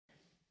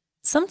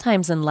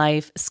Sometimes in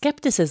life,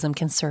 skepticism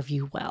can serve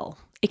you well.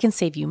 It can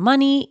save you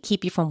money,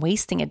 keep you from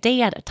wasting a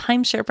day at a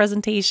timeshare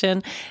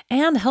presentation,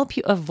 and help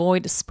you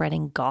avoid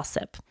spreading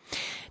gossip.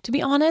 To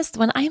be honest,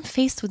 when I'm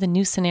faced with a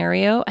new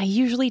scenario, I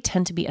usually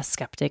tend to be a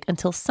skeptic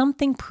until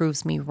something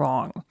proves me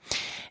wrong.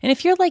 And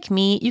if you're like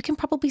me, you can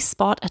probably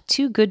spot a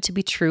too good to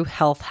be true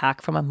health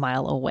hack from a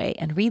mile away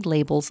and read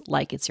labels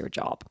like it's your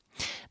job.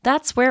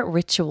 That's where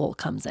Ritual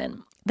comes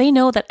in. They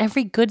know that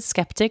every good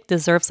skeptic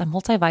deserves a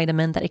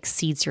multivitamin that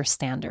exceeds your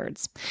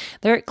standards.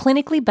 Their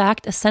clinically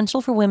backed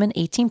Essential for Women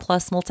 18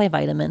 Plus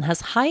multivitamin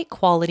has high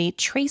quality,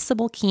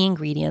 traceable key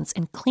ingredients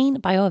in clean,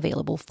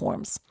 bioavailable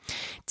forms.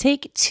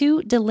 Take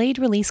 2 delayed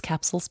release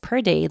capsules per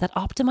day that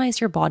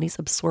optimize your body's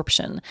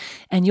absorption,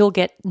 and you'll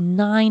get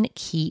 9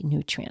 key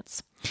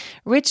nutrients.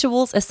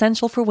 Ritual's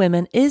Essential for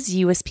Women is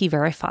USP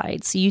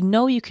verified, so you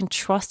know you can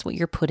trust what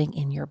you're putting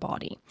in your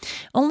body.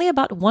 Only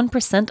about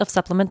 1% of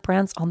supplement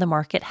brands on the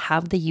market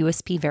have the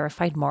USP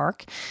verified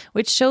mark,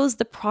 which shows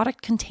the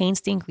product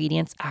contains the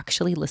ingredients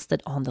actually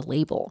listed on the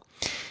label.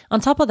 On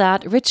top of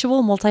that,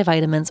 Ritual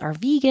multivitamins are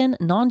vegan,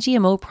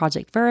 non-GMO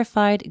project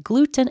verified,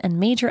 gluten and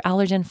major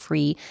allergen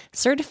free,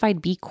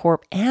 certified B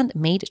Corp, and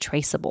made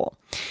traceable.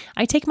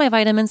 I take my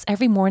vitamins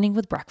every morning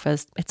with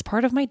breakfast. It's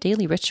part of my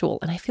daily ritual,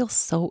 and I feel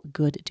so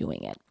good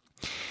doing it.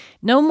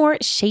 No more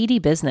shady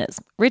business.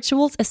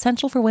 Ritual's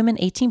Essential for Women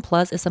 18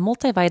 Plus is a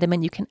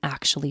multivitamin you can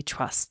actually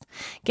trust.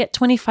 Get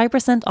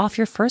 25% off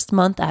your first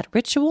month at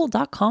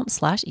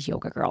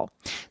ritual.com/yogagirl.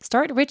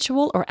 Start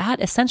Ritual or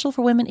add Essential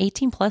for Women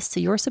 18 Plus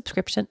to your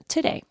subscription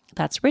today.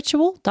 That's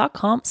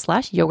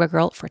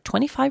ritual.com/yogagirl for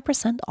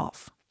 25%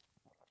 off.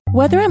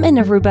 Whether I'm in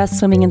Aruba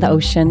swimming in the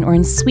ocean or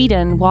in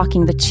Sweden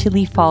walking the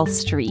chilly fall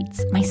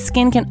streets, my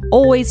skin can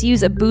always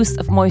use a boost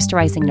of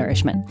moisturizing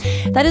nourishment.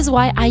 That is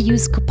why I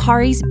use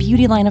Kopari's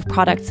beauty line of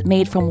products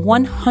made from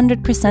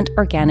 100%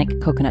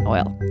 organic coconut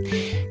oil.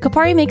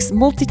 Kopari makes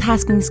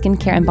multitasking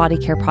skincare and body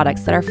care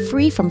products that are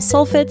free from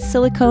sulfates,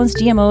 silicones,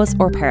 GMOs,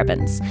 or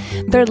parabens.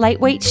 Their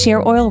lightweight shea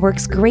oil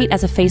works great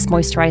as a face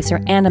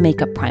moisturizer and a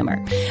makeup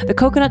primer. The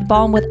coconut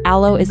balm with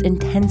aloe is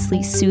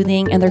intensely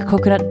soothing, and their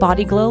coconut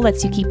body glow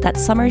lets you keep that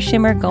summer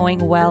shimmer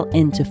going well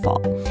into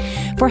fall.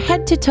 For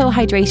head-to-toe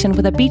hydration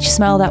with a beach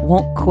smell that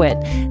won't quit,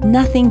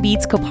 nothing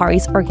beats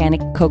Kopari's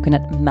organic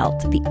coconut melt,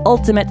 the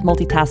ultimate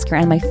multitasker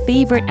and my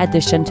favorite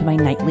addition to my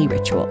nightly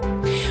ritual.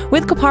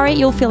 With Kopari,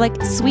 you'll feel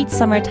like sweet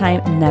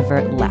summertime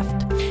never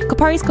left.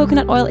 Kopari's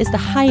coconut oil is the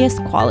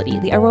highest quality.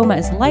 The aroma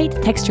is light,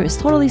 texture is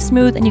totally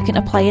smooth, and you can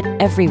apply it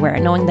everywhere,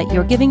 knowing that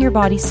you're giving your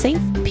body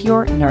safe,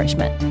 pure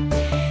nourishment.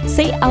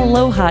 Say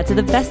aloha to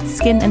the best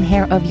skin and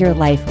hair of your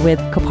life with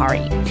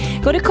Kopari.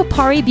 Go to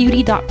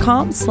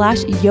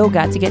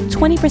koparibeauty.com/yoga to get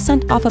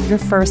 20% off of your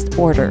first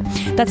order.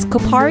 That's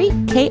Kopari,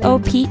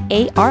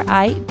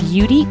 Kopari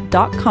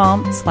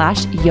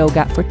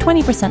beauty.com/yoga for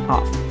 20%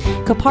 off.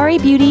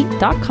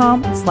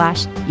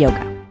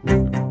 koparibeauty.com/yoga.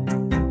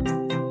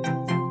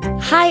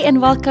 Hi, and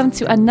welcome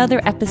to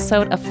another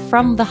episode of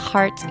From the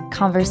Heart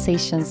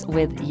Conversations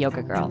with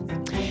Yoga Girl.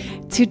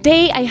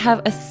 Today, I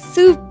have a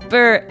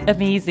super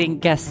amazing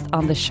guest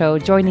on the show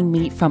joining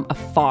me from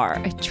afar,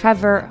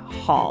 Trevor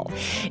Hall.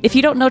 If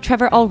you don't know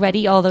Trevor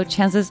already, although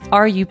chances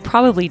are you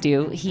probably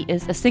do, he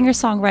is a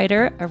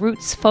singer-songwriter, a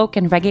roots folk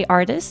and reggae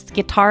artist,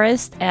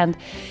 guitarist, and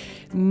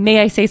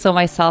may I say so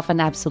myself, an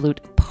absolute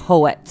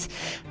poet.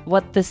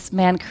 What this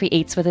man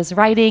creates with his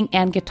writing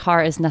and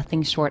guitar is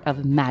nothing short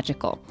of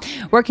magical.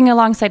 Working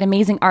alongside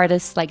amazing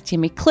artists like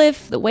Jimmy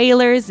Cliff, The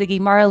Wailers, Ziggy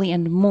Marley,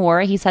 and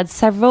more, he's had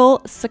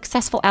several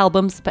successful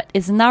albums, but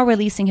is now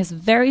releasing his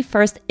very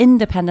first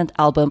independent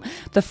album,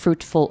 The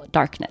Fruitful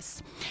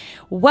Darkness.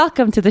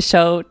 Welcome to the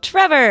show,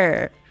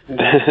 Trevor!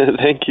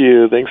 Thank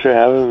you. Thanks for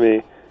having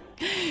me.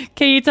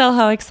 Can you tell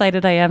how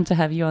excited I am to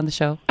have you on the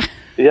show?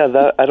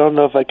 Yeah, I don't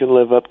know if I can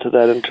live up to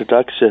that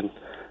introduction.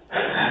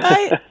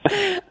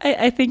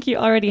 I think you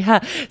already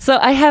have. So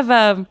I have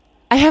a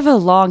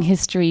long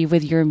history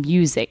with your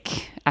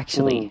music,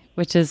 actually,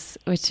 which is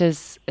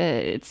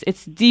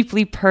it's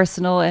deeply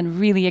personal and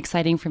really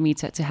exciting for me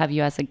to have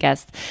you as a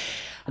guest.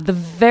 The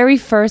very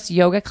first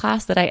yoga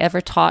class that I ever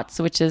taught,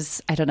 which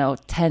is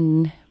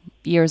 10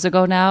 years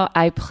ago now,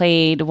 I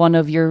played one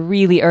of your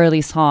really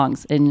early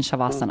songs in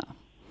Shavasana.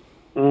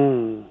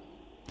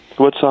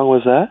 What song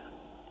was that?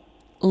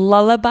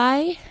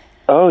 Lullaby.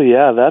 Oh,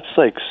 yeah, that's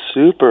like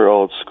super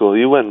old school.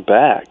 You went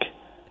back.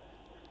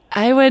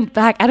 I went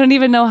back. I don't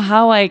even know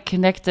how I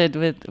connected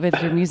with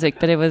your music,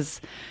 but it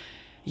was,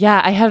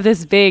 I have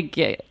this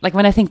big, like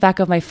when I think back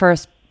of my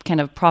first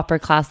kind of proper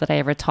class that I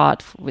ever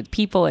taught with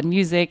people and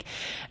music,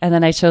 and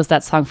then I chose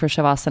that song for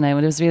Shavasana, and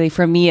it was really,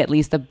 for me at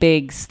least, a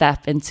big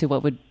step into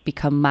what would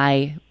become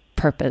my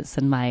purpose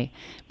and my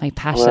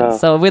passion. Wow.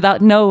 So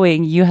without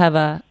knowing, you have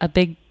a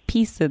big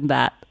piece in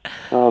that.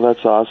 Oh,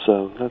 that's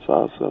awesome. That's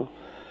awesome.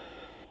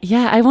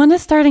 Yeah, I want to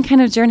start and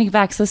kind of journey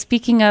back. So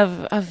speaking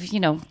of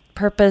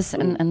purpose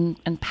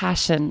and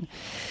passion,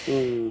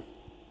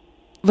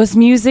 was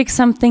music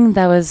something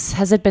that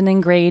has it been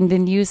ingrained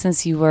in you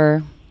since you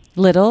were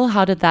little?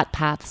 How did that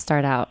path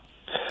start out?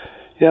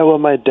 Yeah, well,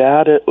 my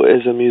dad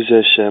is a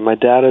musician. My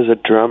dad is a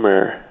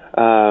drummer.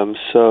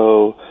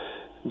 So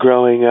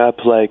growing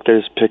up, like,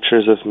 there's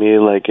pictures of me,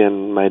 like,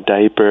 in my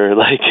diaper,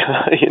 like,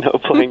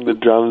 playing the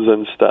drums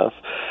and stuff.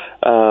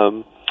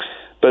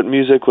 But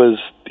music was,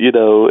 it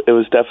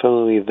was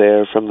definitely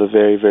there from the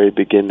very, very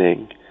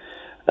beginning.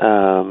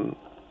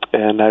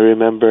 And I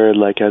remember,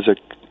 like, as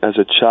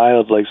a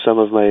child, like, some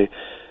of my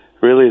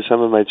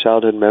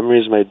childhood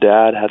memories, my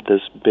dad had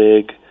this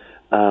big,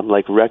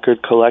 like,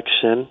 record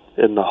collection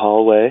in the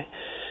hallway.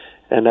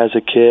 And as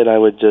a kid, I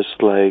would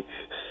just, like,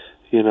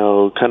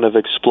 kind of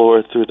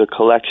explore through the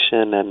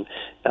collection, and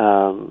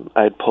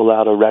I'd pull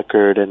out a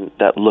record and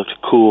that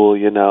looked cool,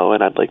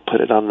 and I'd, like,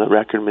 put it on the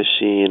record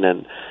machine,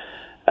 and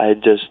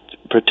I'd just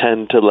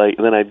pretend to, like,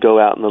 then I'd go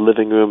out in the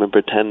living room and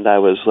pretend I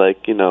was,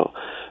 like,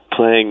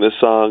 playing the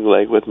song,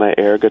 like, with my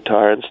air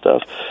guitar and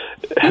stuff.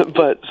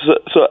 But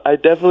so I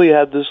definitely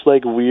had this,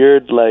 like,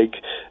 weird, like,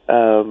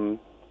 I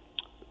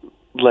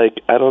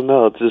don't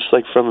know, just,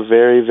 like, from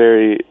very,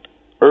 very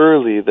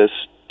early, this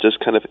just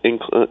kind of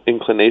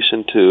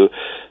inclination to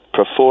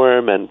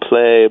perform and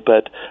play.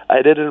 But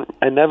I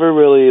never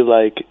really,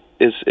 like,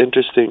 it's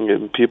interesting,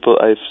 and people,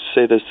 I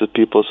say this to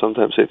people,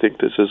 sometimes they think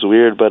this is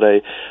weird, but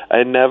I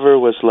never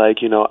was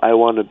like, I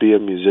want to be a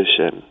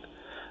musician,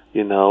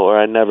 or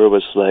I never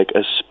was, like,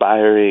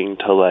 aspiring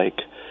to,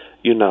 like,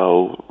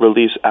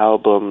 release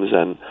albums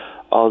and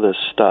all this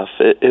stuff.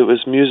 It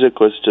was, music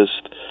was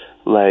just,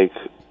 like,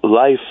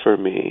 life for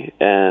me,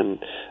 and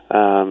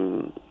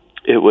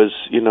it was,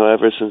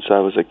 ever since I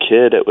was a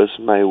kid, it was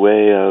my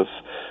way of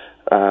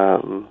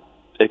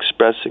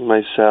expressing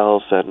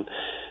myself, and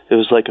it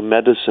was like a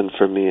medicine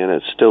for me, and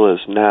it still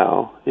is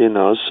now,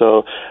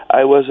 so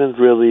I wasn't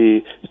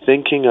really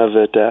thinking of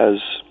it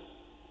as,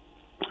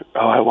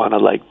 I want to,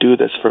 like, do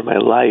this for my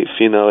life,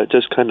 it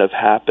just kind of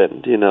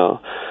happened,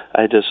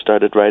 I just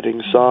started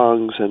writing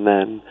songs, and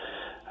then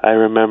I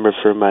remember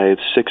for my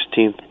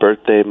 16th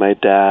birthday, my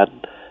dad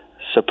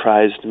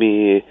surprised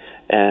me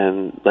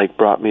and, like,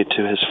 brought me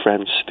to his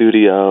friend's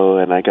studio,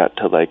 and I got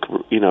to, like,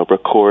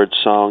 record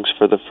songs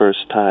for the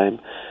first time.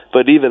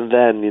 But even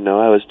then,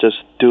 I was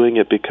just doing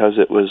it because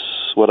it was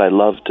what I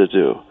loved to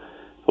do.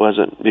 It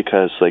wasn't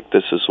because, like,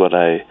 this is what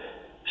I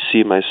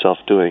see myself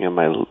doing in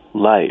my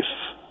life.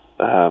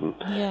 So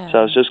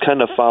I was just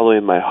kind of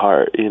following my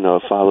heart,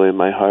 following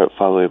my heart.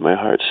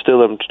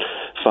 Still I'm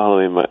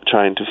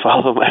trying to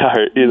follow my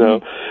heart,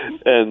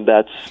 and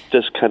that's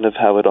just kind of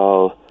how it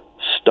all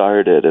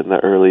started in the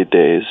early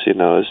days,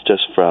 is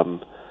just from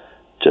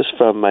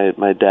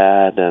my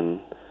dad, and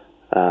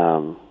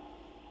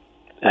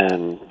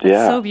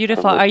That's so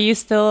beautiful.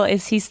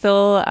 Is he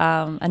still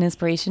an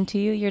inspiration to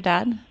you, your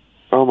dad?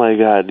 Oh my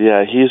God,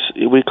 yeah.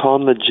 We call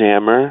him the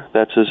Jammer.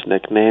 That's his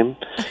nickname.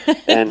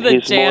 And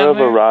he's Jammer. More of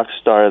a rock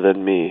star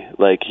than me.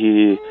 Like,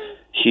 he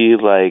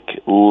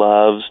like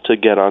loves to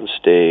get on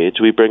stage.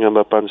 We bring him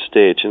up on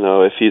stage,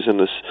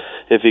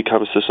 if he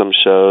comes to some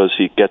shows,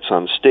 he gets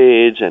on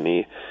stage and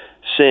he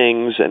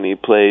sings and he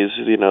plays,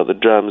 the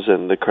drums,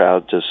 and the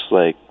crowd just,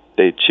 like,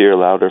 they cheer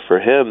louder for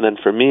him than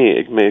for me.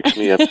 It makes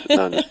me upset.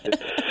 No, I'm just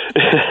kidding.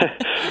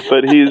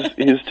 But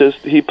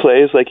he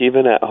plays, like,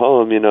 even at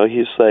home,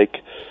 he's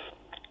like,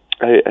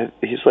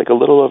 he's like a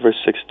little over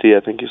 60.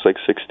 I think he's like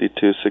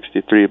 62,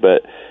 63,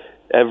 but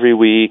every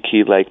week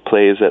he, like,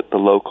 plays at the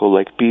local,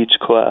 like, beach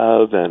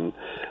club, and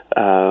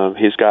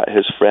he's got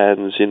his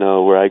friends,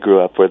 where I grew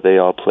up, where they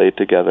all played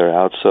together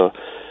out. So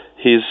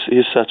he's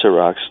such a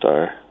rock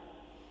star.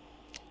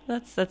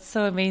 That's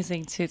so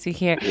amazing to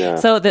hear. Yeah.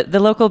 So the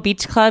local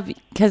beach club,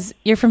 because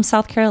you're from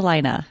South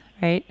Carolina,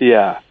 right?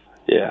 Yeah.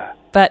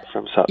 But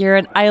from South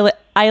you're Carolina. an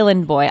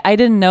island boy. I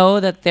didn't know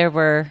that there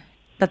was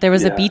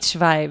Yeah. a beach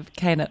vibe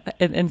kind of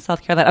in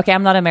South Carolina. Okay,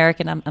 I'm not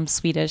American. I'm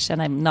Swedish,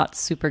 and I'm not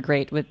super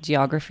great with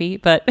geography.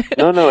 But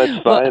no, it's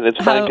fine.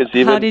 It's fine, because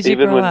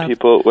even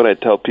when I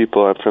tell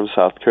people I'm from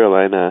South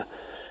Carolina,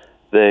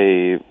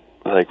 they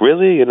like,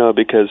 really,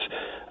 because,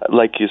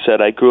 like you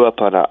said, I grew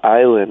up on an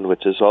island,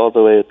 which is all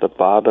the way at the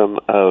bottom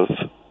of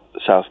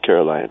South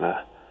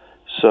Carolina.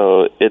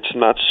 So it's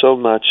not so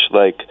much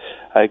like,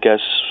 I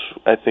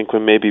think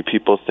when maybe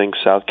people think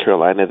South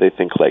Carolina, they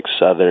think, like,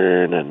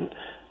 Southern and,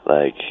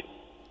 like,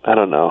 I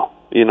don't know.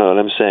 You know what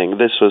I'm saying?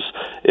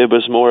 It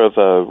was more of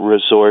a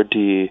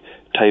resorty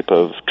type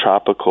of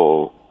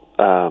tropical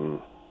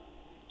kind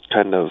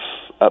of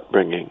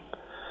upbringing.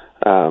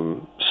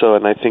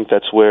 And I think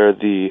that's where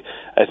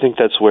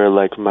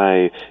like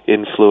my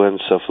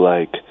influence of,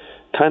 like,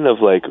 kind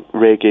of like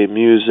reggae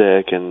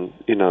music and,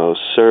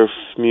 surf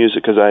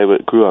music, because I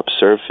grew up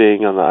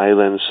surfing on the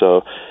island,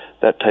 so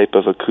that type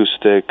of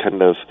acoustic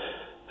kind of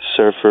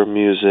surfer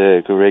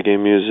music, reggae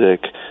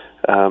music,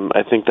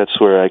 I think that's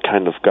where I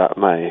kind of got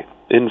my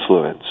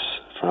influence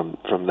from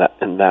that,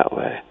 in that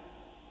way.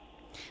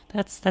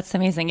 That's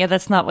amazing. Yeah,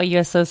 that's not what you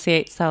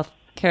associate South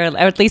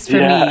Carolina, or at least for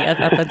me,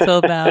 up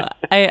until now.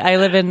 I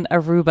live in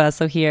Aruba,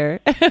 so here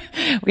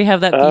we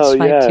have that beach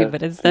vibe too,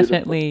 but it's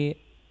definitely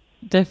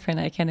different,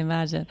 I can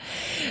imagine.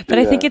 But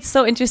I think it's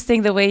so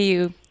interesting the way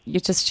you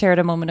just shared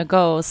a moment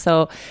ago.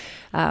 So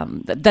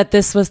that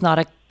this was not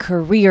a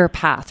career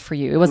path for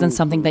you. It wasn't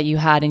something that you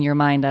had in your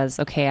mind as,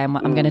 okay, I'm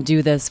going to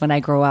do this when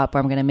I grow up, or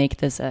I'm going to make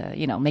this,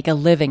 make a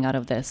living out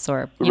of this,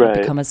 or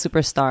become a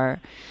superstar.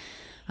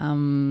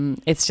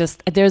 It's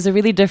just, there's a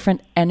really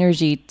different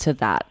energy to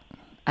that,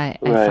 I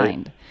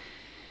find.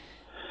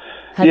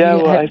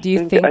 I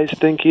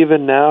think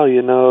even now,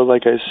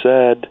 like I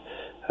said,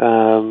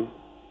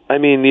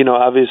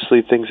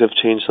 obviously things have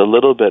changed a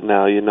little bit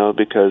now,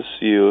 because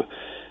you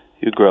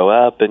grow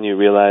up and you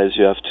realize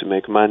you have to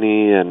make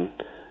money and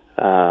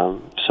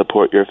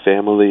support your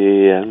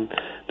family and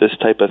this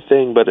type of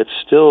thing, but it's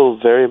still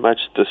very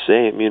much the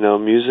same.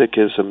 Music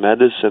is a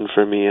medicine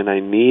for me, and I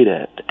need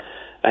it.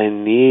 I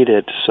need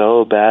it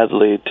so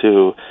badly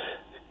to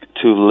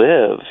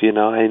live.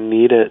 I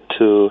need it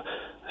to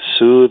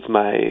soothe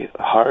my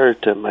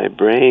heart and my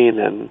brain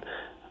and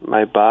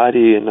my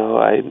body.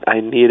 I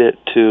need it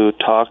to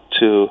talk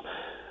to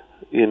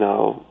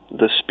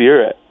the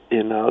spirit.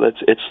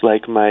 It's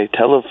like my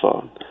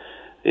telephone.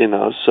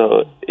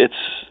 So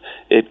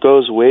it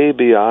goes way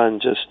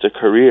beyond just a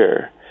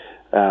career.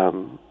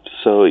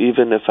 So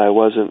even if I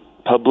wasn't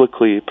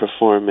publicly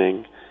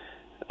performing,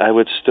 I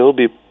would still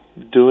be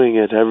doing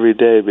it every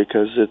day,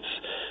 because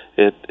it's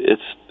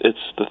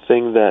the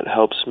thing that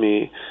helps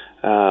me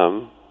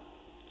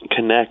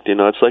connect.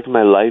 It's like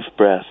my life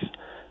breath,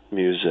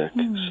 music.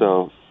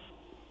 So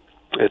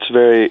it's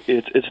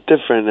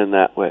different in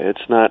that way.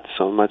 It's not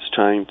so much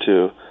trying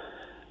to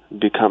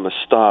become a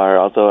star,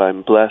 although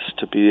I'm blessed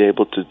to be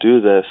able to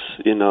do this,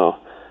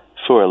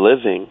 for a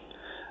living.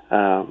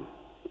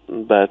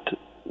 But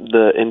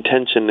the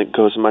intention, it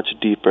goes much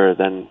deeper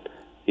than,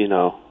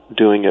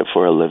 doing it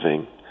for a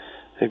living.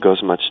 It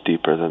goes much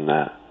deeper than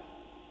that.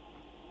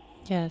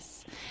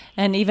 Yes.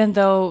 And even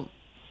though,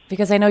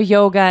 because I know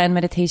yoga and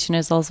meditation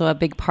is also a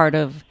big part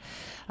of,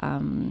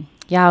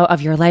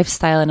 of your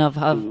lifestyle, and of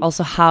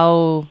also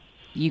how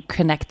you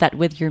connect that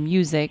with your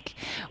music.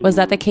 Was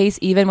that the case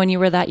even when you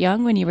were that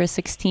young, when you were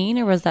 16,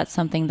 or was that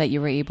something that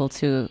you were able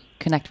to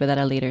connect with at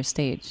a later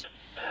stage?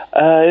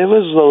 It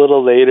was a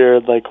little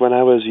later, like when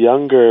I was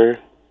younger.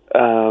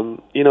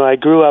 I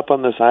grew up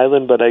on this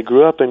island, but I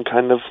grew up in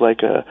kind of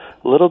like a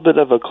little bit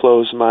of a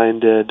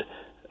closed-minded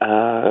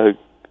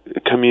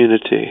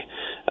community.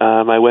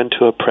 I went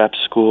to a prep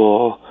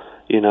school.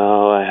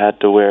 I had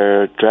to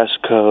wear dress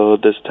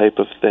code, this type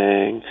of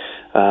thing.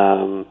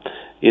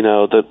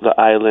 The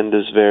island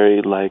is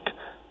very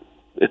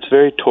it's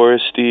very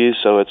touristy,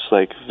 so it's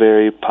like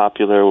very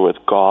popular with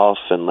golf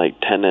and like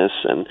tennis,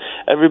 and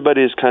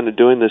everybody's kind of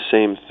doing the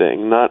same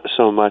thing. It's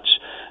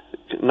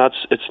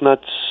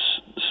not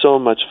so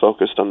much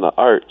focused on the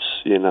arts,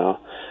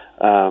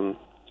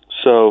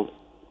 So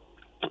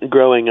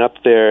growing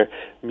up there,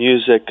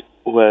 music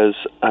was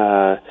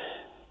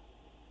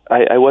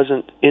I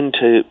wasn't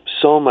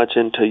so much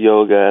into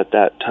yoga at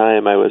that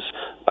time. I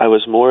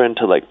was more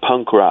into like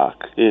punk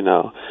rock,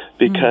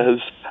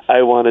 because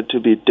I wanted to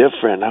be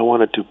different. I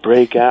wanted to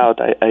break out.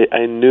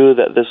 I knew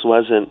that this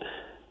wasn't,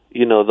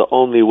 the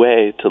only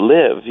way to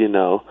live,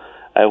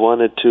 I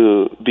wanted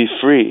to be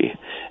free.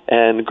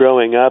 And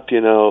growing up,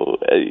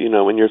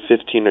 when you're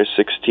 15 or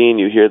 16,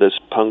 you hear this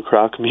punk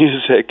rock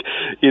music,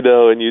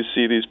 and you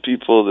see these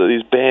people,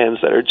 these bands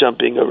that are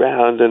jumping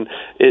around, and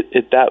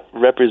that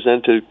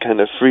represented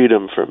kind of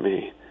freedom for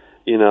me,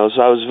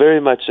 So I was very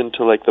much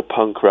into like the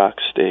punk rock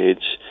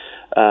stage.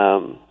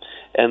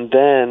 And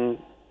then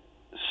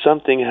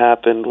something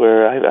happened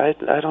where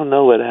I don't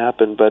know what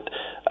happened, but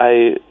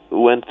I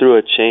went through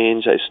a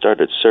change. I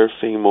started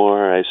surfing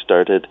more. I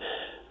started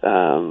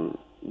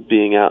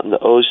being out in the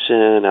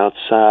ocean,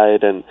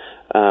 outside, and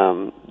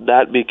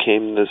that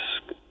became this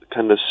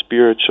kind of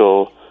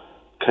spiritual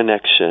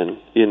connection,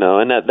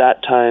 And at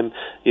that time,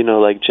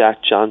 like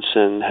Jack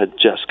Johnson had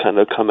just kind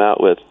of come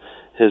out with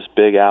his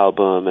big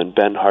album, and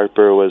Ben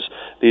Harper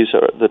these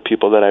are the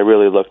people that I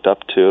really looked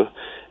up to,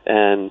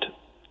 and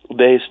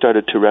they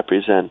started to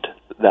represent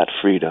that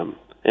freedom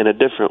in a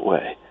different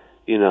way,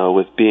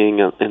 with being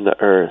in the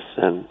earth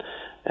and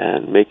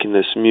making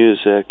this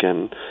music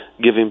and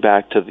giving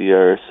back to the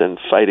earth and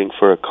fighting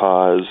for a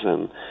cause,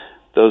 and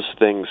those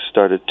things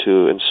started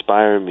to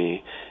inspire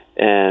me,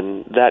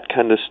 and that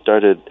kind of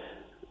started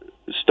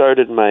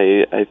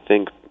my, I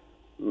think,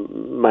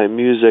 my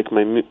music,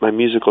 my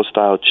musical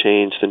style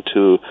changed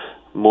into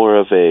more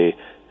of a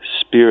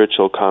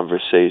spiritual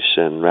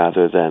conversation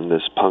rather than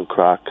this punk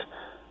rock,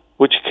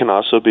 which can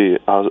also be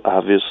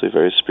obviously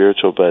very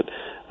spiritual, but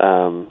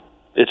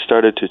it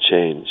started to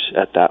change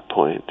at that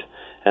point.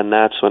 And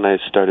that's when I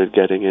started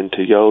getting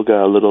into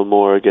yoga a little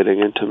more, getting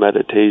into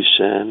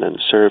meditation and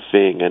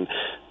surfing, and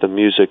the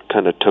music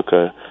kind of took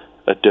a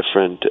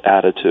different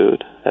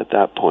attitude at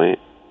that point.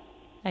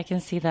 I can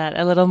see that.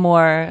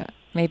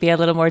 Maybe a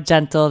little more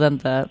gentle than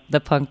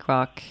the punk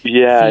rock.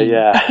 Yeah, scene.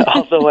 Yeah.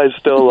 Although I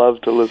still love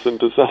to listen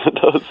to some of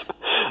those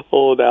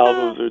old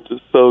albums. They're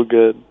just so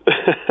good.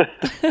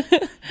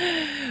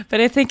 But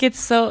I think it's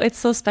so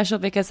special,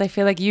 because I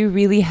feel like you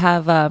really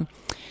have,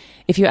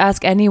 if you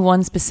ask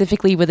anyone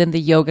specifically within the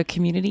yoga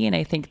community, and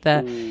I think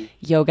the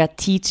yoga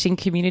teaching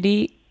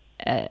community,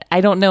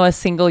 I don't know a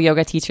single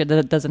yoga teacher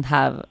that doesn't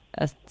have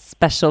a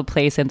special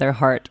place in their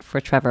heart for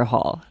Trevor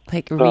Hall.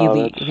 Like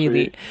really,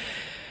 really. Sweet.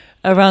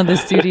 Around the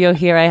studio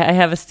here, I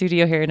have a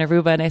studio here in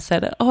Aruba, and I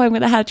said, "Oh, I'm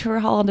going to have Trevor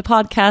Hall on the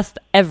podcast."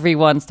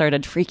 Everyone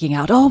started freaking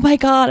out. Oh my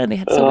god! And they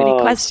had so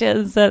many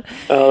questions. And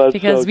that's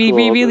because so we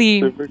cool.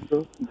 really, That's super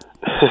cool.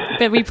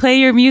 but we play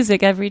your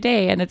music every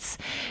day, and it's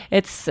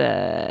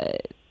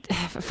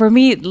for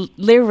me,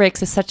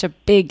 lyrics is such a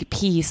big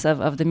piece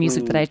of the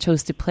music that I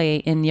chose to play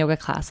in yoga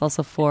class.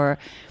 Also for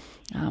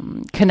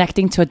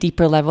connecting to a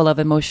deeper level of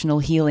emotional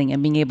healing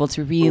and being able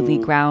to really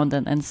ground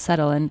and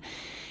settle. And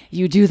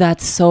you do that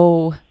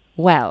so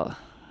well.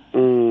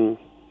 I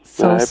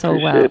So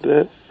well. appreciate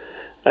it.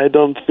 I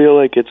don't feel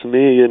like it's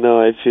me, you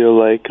know. I feel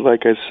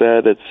like I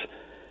said,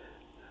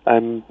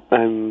 I'm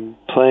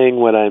playing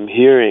what I'm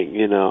hearing,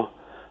 you know.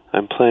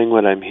 I'm playing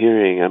what I'm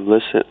hearing. I'm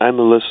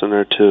a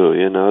listener too,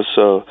 you know.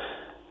 So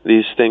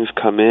these things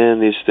come in.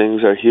 These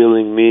things are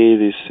healing me.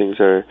 These things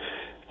are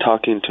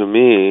talking to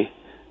me.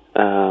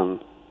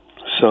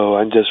 So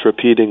I'm just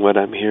repeating what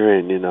I'm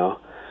hearing, you know.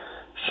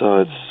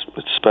 So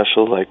it's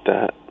special like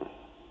that.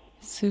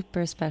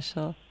 Super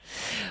special.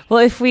 Well,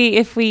 if we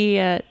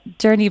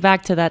journey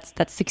back to that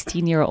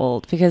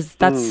 16-year-old, because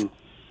that's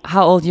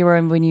how old you were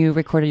when you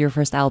recorded your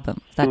first album.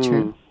 Is that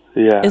true?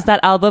 Yeah. Is that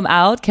album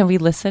out? Can we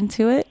listen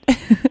to it?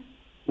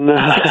 No,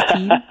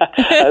 16?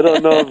 I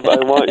don't know if I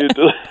want you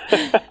to,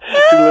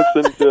 to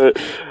listen to it.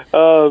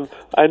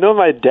 I know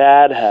my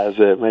dad has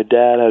it. My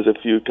dad has a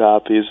few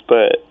copies,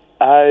 but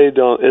I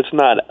don't. It's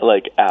not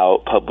like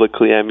out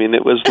publicly. I mean,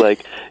 it was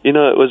like, you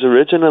know, it was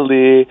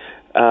originally.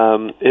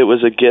 It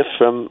was a gift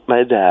from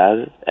my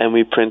dad, and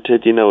we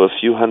printed, you know, a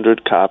few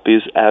hundred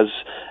copies as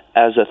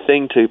a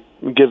thing to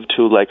give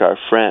to like our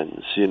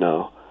friends, you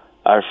know,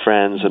 our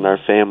friends and our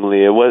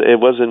family. It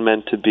wasn't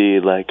meant to be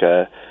like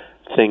a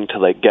thing to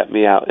like get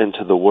me out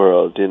into the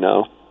world, you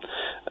know.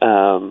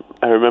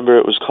 I remember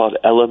it was called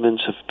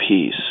Elements of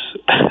Peace.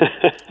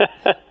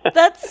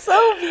 That's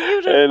so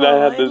beautiful. And I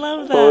had this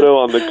photo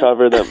on the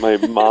cover that my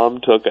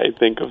mom took, I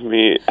think, of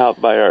me out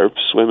by our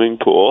swimming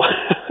pool.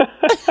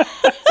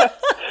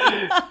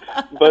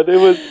 But it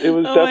was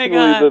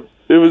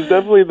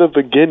definitely the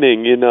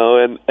beginning, you know,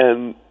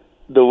 and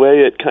the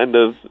way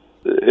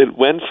it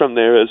went from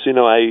there is, you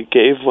know, I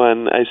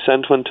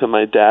sent one to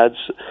my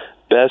dad's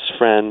best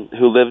friend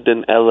who lived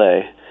in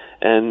LA.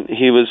 And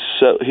he was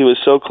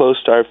so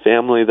close to our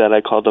family that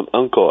I called him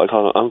Uncle. I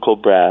called him Uncle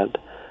Brad,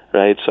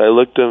 right? So I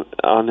looked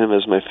on him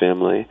as my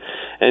family.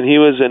 And he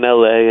was in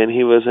LA, and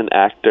he was an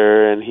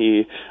actor, and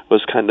he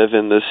was kind of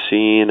in the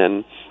scene,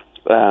 and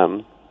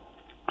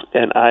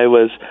I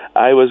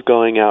was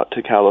going out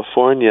to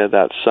California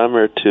that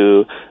summer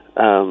to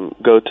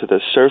go to the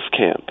surf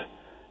camp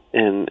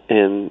in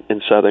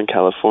Southern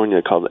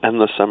California called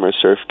Endless Summer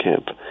Surf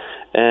Camp.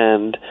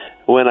 And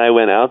when I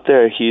went out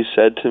there, he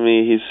said,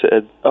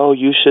 "Oh,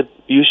 you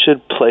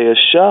should play a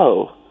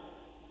show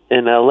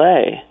in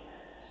LA."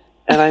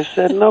 And I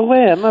said, "No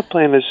way, I'm not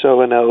playing a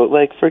show in LA.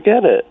 Like,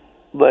 forget it.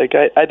 Like,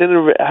 I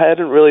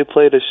hadn't really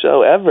played a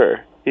show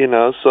ever, you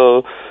know,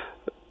 so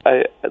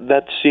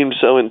that seemed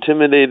so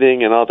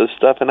intimidating and all this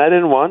stuff, and I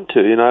didn't want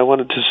to, you know. I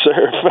wanted to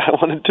surf. I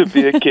wanted to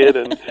be a kid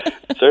and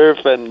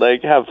surf and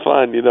like have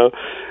fun, you know."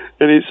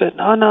 And he said,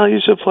 "No, you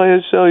should play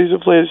a show. You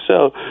should play a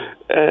show."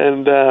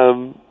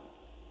 And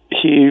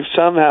he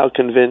somehow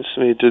convinced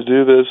me to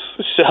do this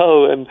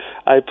show, and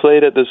I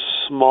played at this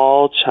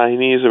small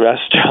Chinese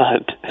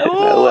restaurant in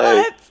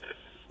LA.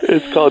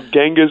 It's called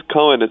Genghis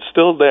Khan. It's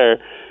still there.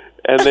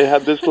 And they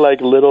have this like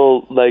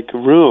little like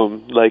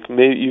room, like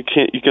maybe you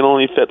can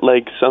only fit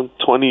like some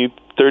 20,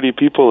 30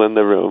 people in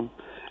the room.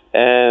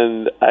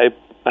 And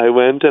I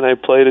went and I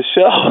played a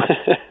show.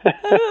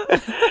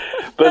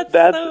 But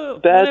that's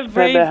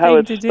kind of how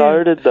it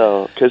started,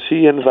 though, because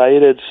he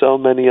invited so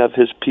many of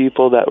his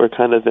people that were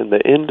kind of in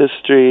the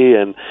industry,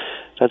 and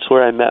that's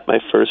where I met my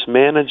first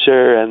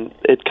manager, and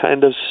it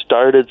kind of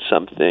started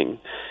something.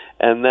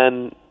 And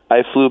then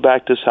I flew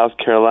back to South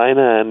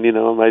Carolina, and, you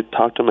know, I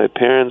talked to my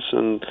parents,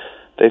 and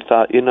they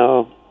thought, you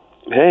know,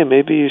 hey,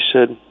 maybe you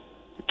should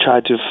try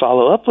to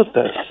follow up with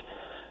this,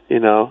 you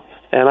know.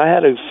 And I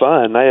had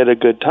fun. I had a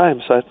good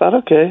time. So I thought,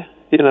 okay,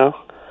 you know.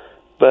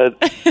 But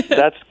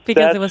that's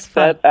because it was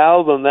fun. That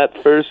album,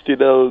 that first, you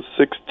know,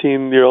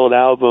 16-year-old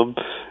album,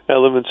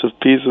 Elements of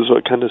Peace, is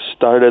what kind of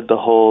started the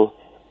whole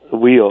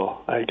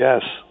wheel, I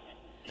guess.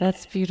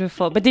 That's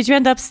beautiful. But did you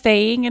end up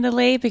staying in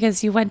LA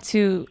because you went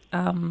to?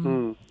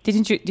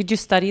 Did you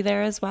study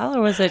there as well,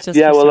 or was it just?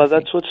 Yeah, well,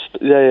 that's what's.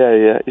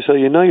 Yeah. So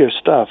you know your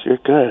stuff. You're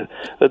good.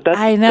 But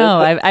I know.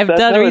 I've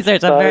done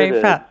research. I'm very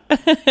proud.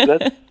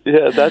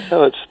 That's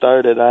how it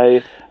started.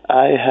 I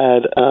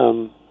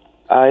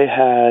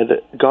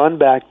had gone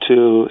back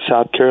to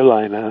South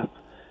Carolina,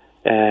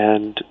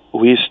 and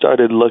we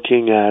started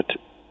looking at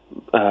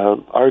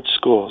art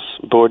schools,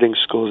 boarding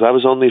schools. I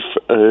was only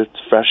a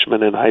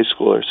freshman in high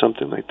school or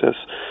something like this.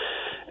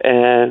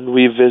 And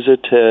we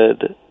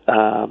visited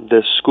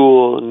this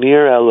school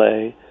near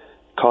LA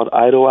called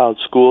Idlewild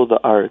School of the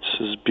Arts.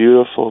 This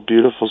beautiful,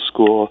 beautiful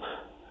school,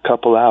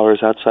 couple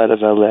hours outside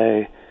of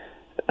LA,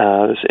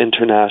 this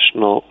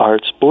international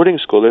arts boarding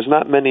school. There's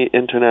not many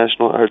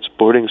international arts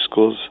boarding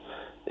schools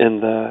in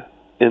the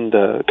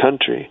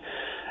country.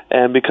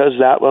 And because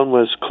that one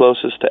was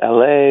closest to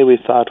LA, we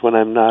thought when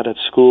I'm not at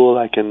school,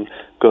 I can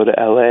go to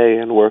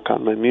LA and work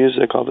on my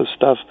music, all this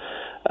stuff.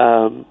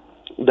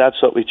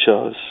 That's what we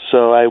chose.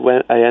 So I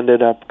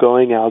ended up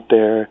going out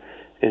there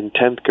in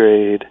 10th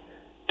grade,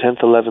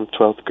 10th, 11th,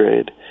 12th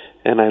grade,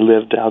 and I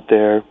lived out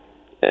there.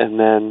 And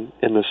then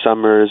in the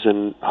summers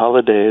and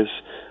holidays,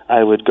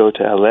 I would go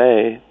to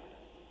LA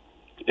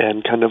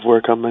and kind of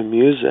work on my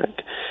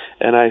music.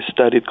 And I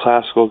studied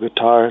classical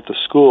guitar at the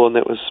school, and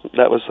that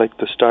was like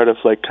the start of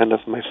like kind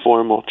of my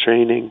formal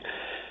training.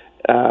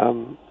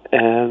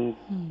 And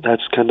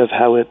that's kind of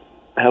how it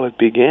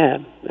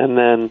began. And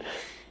then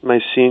my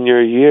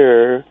senior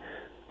year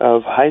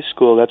of high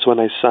school, that's when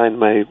I signed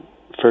my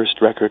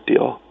first record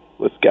deal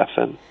with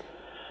Geffen.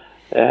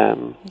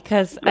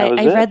 Because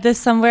I read this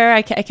somewhere,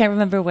 I can't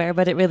remember where,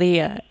 but it really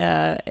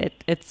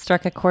it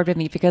struck a chord with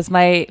me, because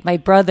my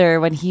brother,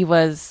 when he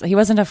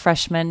wasn't a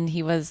freshman,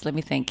 he was, let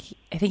me think,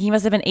 I think he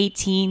must have been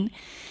 18.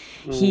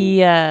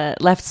 He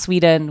left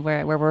Sweden,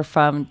 where we're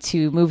from,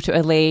 to move to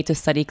LA to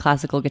study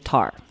classical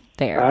guitar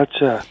there.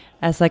 Gotcha.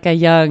 As like a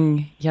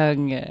young,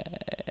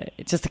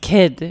 just a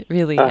kid,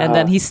 really. And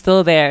then he's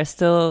still there,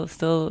 still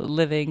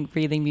living,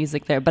 breathing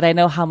music there. But I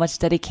know how much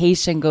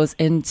dedication goes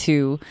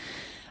into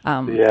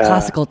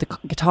classical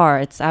guitar.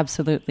 It's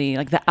absolutely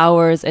like the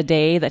hours a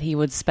day that he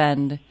would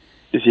spend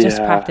just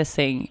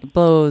practicing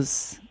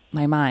blows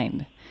my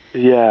mind.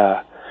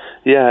 Yeah.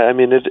 I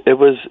mean, it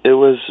was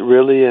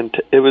really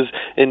it was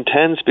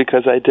intense,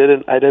 because I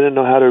didn't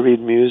know how to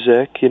read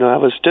music. I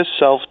was just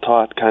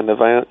self-taught kind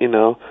of.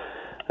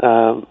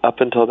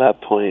 Up until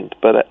that point,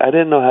 but I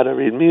didn't know how to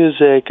read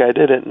music. I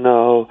didn't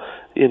know,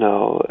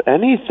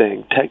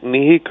 anything,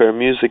 technique or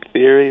music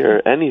theory or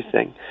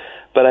anything.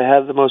 But I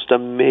had the most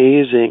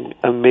amazing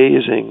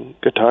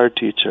guitar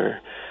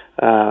teacher,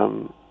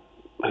 is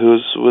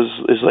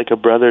like a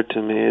brother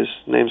to me. His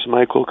name's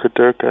Michael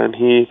Katurka, and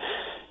he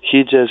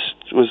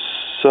just was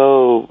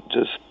so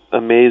just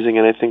amazing,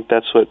 and I think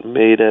that's what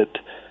made it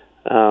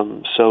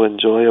so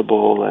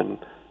enjoyable. And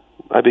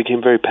I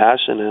became very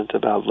passionate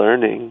about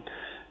learning,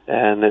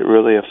 and it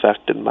really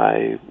affected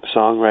my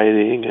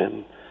songwriting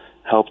and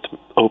helped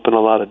open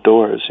a lot of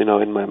doors,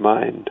 in my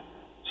mind.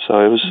 So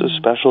it was a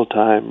special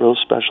time, real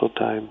special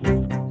time.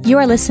 You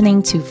are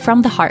listening to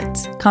From the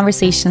Heart,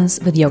 Conversations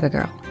with Yoga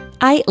Girl.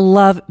 I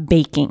love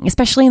baking,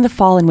 especially in the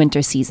fall and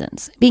winter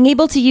seasons. Being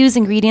able to use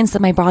ingredients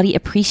that my body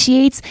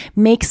appreciates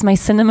makes my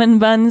cinnamon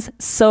buns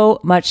so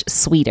much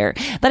sweeter.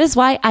 That is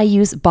why I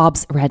use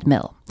Bob's Red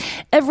Mill.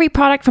 Every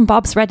product from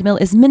Bob's Red Mill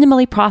is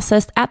minimally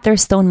processed at their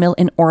stone mill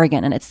in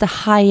Oregon, and it's the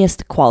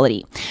highest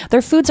quality.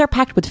 Their foods are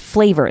packed with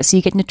flavor, so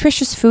you get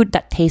nutritious food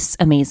that tastes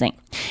amazing.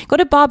 Go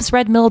to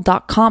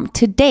bobsredmill.com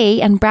today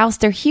and browse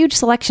their huge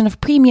selection of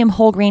premium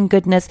whole grain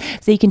goodness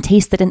so you can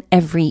taste it in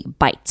every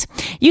bite.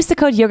 Use the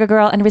code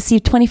YogaGirl and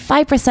receive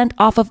 25%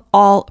 off of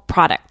all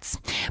products.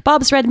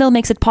 Bob's Red Mill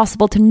makes it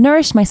possible to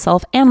nourish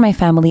myself and my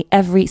family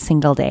every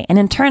single day. And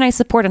in turn, I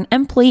support an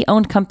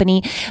employee-owned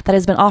company that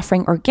has been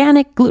offering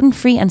organic,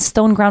 gluten-free, and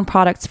stone ground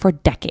products for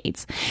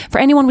decades. For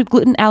anyone with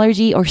gluten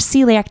allergy or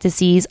celiac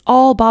disease,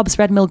 all Bob's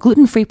Red Mill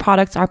gluten-free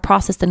products are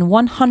processed in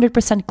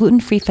 100%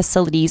 gluten-free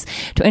facilities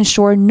to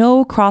ensure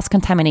no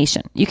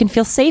cross-contamination. You can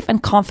feel safe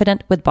and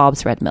confident with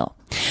Bob's Red Mill.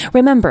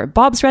 Remember,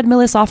 Bob's Red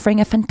Mill is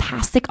offering a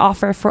fantastic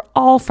offer for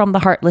all From the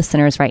Heart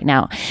listeners right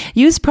now.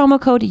 Use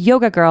promo code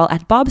YogaGirl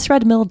at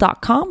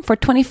bobsredmill.com for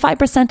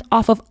 25%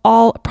 off of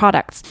all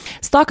products.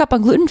 Stock up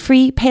on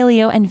gluten-free,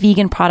 paleo, and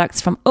vegan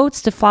products from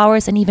oats to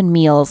flours and even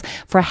meals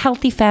for a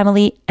healthy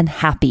family and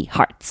happy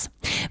hearts.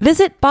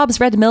 Visit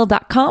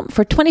bobsredmill.com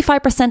for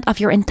 25% off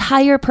your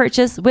entire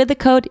purchase with the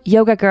code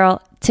YogaGirl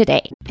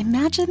today.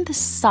 Imagine the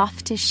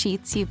softest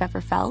sheets you've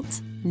ever felt.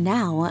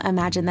 Now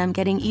imagine them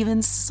getting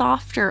even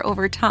softer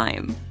over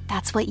time.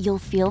 That's what you'll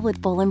feel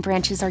with Boll &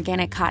 Branch's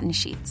organic cotton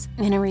sheets.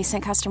 In a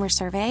recent customer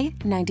survey,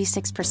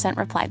 96%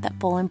 replied that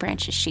Boll &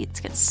 Branch's sheets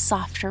get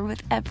softer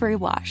with every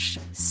wash.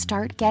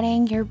 Start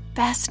getting your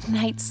best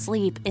night's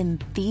sleep in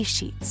these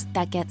sheets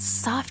that get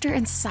softer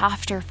and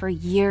softer for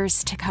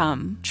years to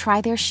come.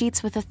 Try their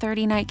sheets with a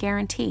 30-night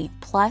guarantee,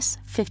 plus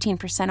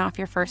 15% off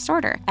your first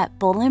order at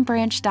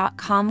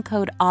bollandbranch.com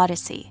code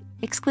Odyssey.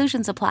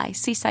 Exclusions apply.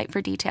 See site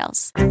for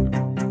details.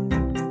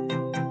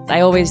 I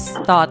always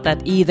thought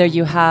that either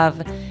you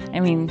have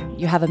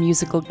a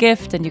musical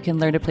gift and you can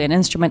learn to play an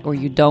instrument, or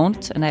you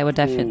don't. And I would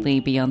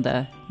definitely be on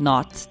the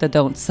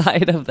don't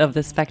side of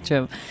the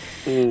spectrum.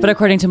 But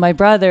according to my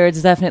brother,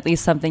 it's definitely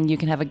something you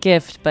can have a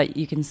gift, but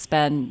you can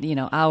spend,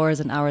 hours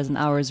and hours and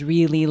hours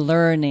really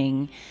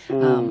learning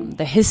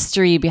the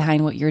history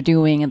behind what you're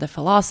doing and the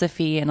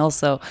philosophy, and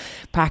also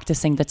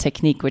practicing the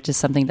technique, which is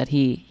something that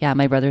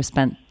my brother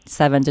spent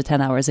 7 to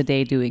 10 hours a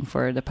day doing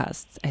for the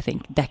past, I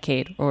think,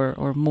 decade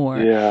or more.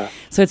 Yeah.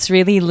 So it's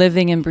really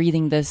living and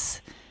breathing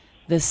this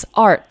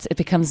art. It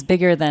becomes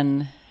bigger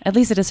than, at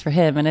least it is for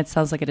him, and it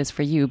sounds like it is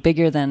for you,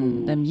 bigger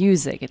than the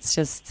music. It's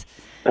just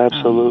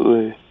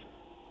Absolutely.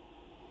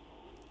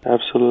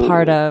 Absolutely.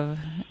 Part of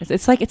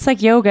it's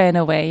like yoga in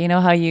a way. You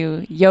know how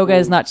yoga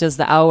is not just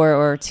the hour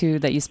or two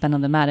that you spend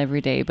on the mat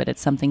every day, but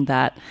it's something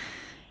that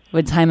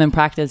with time and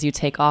practice you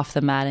take off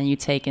the mat and you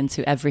take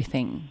into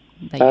everything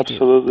that you do.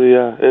 Absolutely,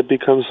 yeah. It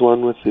becomes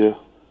one with you.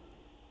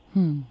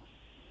 And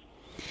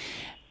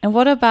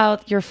what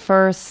about your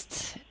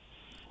first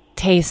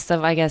taste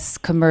of, I guess,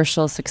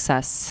 commercial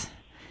success?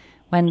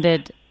 When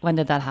did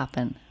that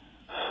happen?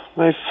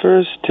 My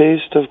first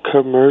taste of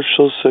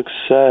commercial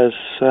success,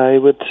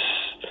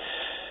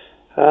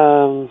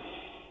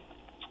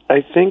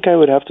 I think I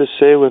would have to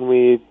say when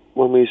we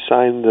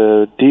signed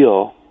the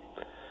deal,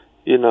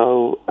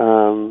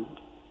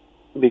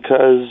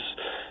 because,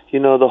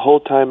 the whole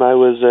time I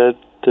was at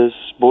this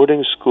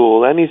boarding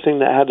school, anything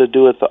that had to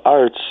do with the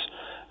arts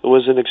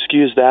was an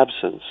excused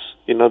absence.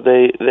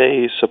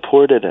 They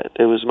supported it.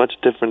 It was much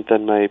different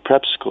than my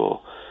prep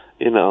school,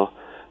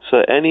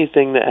 So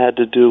anything that had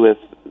to do with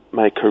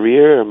my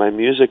career or my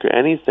music or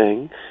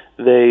anything,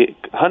 they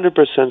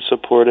 100%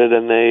 supported,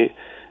 and they,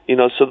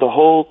 so the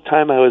whole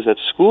time I was at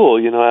school,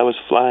 I was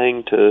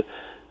flying to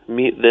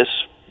meet this,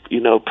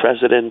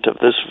 president of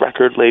this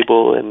record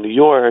label in New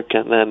York,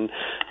 and then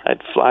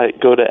I'd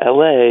go to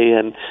LA,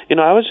 and,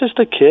 I was just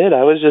a kid.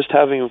 I was just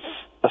having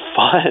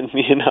fun,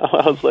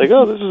 I was like,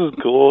 oh, this is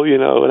cool,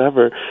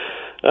 whatever.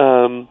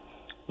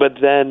 But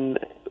then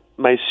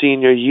my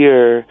senior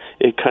year,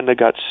 it kind of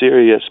got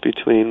serious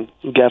between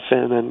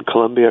Geffen and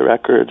Columbia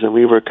Records, and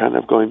we were kind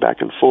of going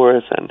back and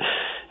forth, and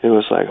it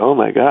was like, oh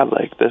my God,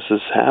 like this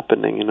is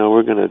happening,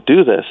 we're going to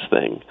do this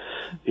thing,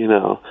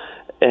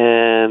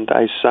 and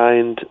I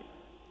signed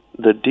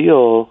the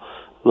deal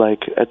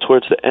like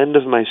towards the end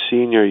of my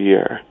senior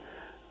year.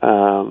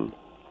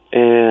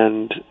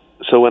 And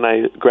so when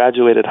I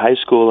graduated high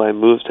school, I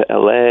moved to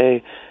LA,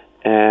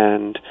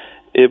 and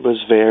it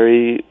was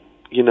very,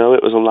 it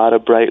was a lot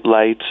of bright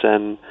lights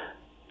and,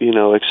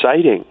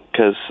 exciting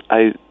because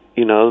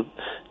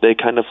they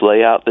kind of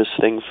lay out this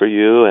thing for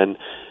you, and,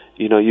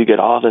 you get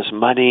all this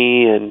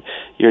money, and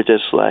you're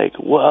just like,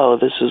 whoa,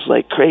 this is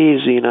like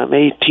crazy, and I'm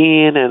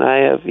 18, and I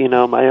have,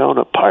 my own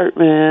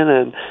apartment,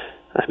 and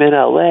I'm in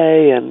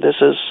LA, and this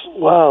is,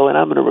 whoa, and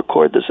I'm going to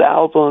record this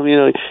album,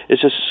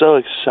 it's just so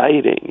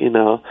exciting,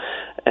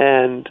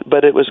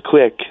 but it was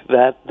quick.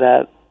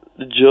 That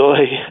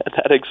joy,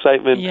 that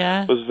excitement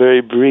was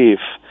very brief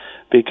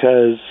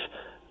because,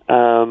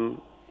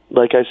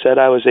 like I said,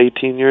 I was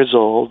 18 years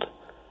old,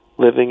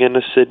 living in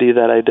a city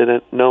that I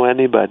didn't know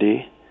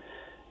anybody,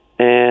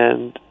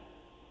 and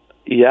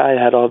I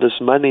had all this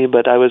money,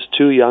 but I was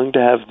too young to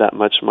have that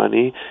much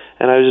money,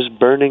 and I was just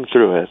burning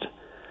through it.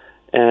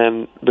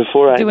 And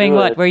before doing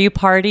what? Were you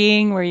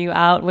partying? Were you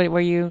out? Were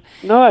you?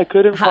 No, I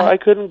couldn't. I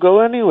couldn't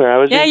go anywhere. I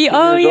was. You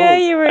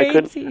were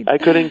 18. I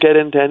couldn't get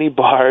into any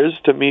bars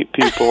to meet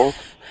people.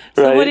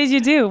 So right? What did you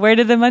do? Where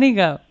did the money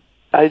go?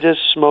 I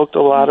just smoked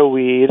a lot of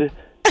weed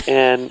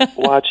and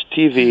watched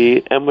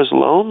TV and was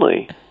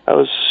lonely. I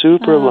was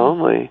super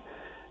lonely,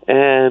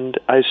 and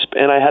I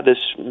had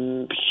this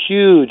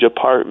huge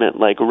apartment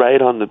like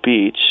right on the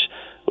beach,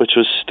 which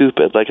was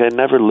stupid. Like I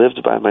never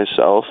lived by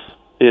myself.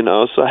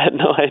 So I had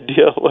no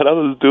idea what I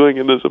was doing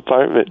in this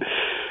apartment.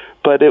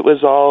 But it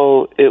was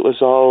all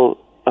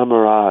a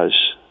mirage,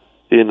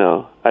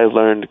 I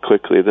learned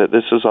quickly that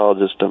this is all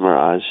just a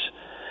mirage,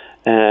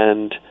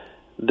 and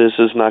this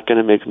is not going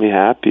to make me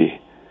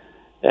happy.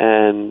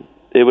 And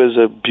it was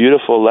a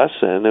beautiful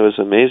lesson. It was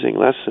an amazing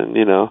lesson,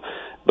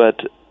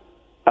 but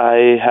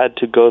I had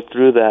to go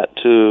through that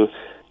to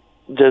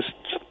just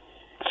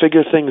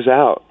figure things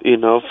out,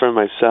 for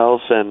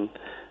myself, and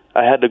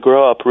I had to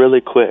grow up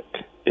really quick.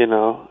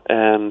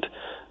 And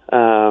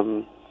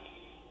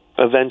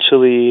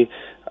eventually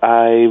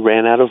I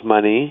ran out of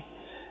money,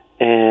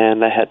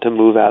 and I had to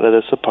move out of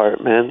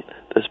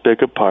this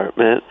big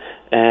apartment,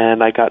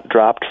 and I got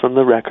dropped from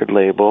the record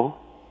label,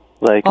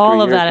 like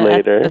all 3 years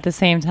later. At the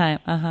same time.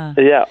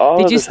 Yeah, all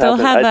Did of you this still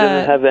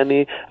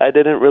happened. I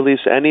didn't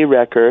release any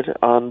record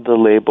on the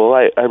label.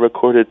 I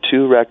recorded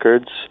 2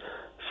 records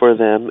for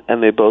them,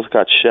 and they both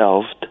got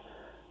shelved,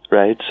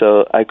 right?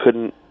 So I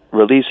couldn't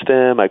release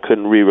them. I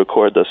couldn't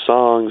re-record the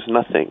songs,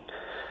 nothing.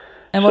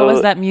 And what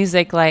was that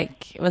music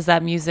like? Was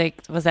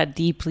that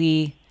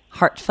deeply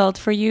heartfelt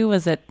for you?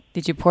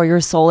 Did you pour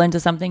your soul into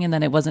something and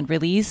then it wasn't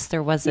released,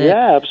 or was it?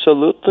 Yeah,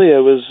 absolutely.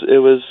 It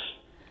was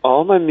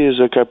all my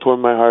music I poured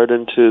my heart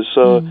into.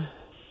 So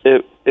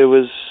it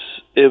was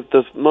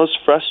the most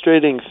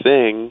frustrating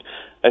thing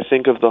I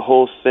think of the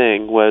whole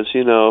thing was,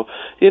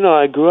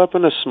 I grew up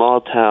in a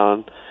small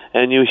town,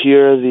 and you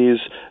hear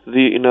these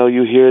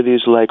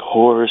like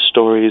horror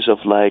stories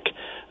of like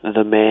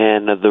the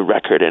man of the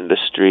record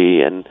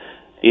industry, and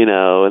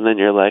and then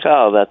you're like,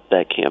 oh,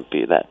 that can't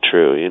be that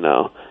true,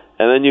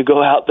 and then you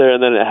go out there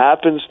and then it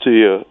happens to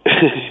you.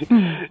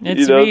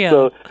 It's real.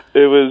 So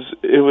it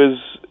was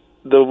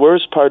the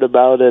worst part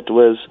about it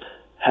was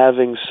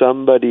having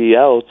somebody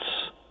else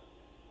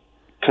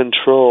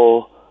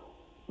control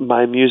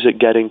my music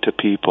getting to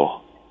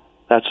people.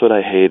 That's what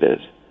I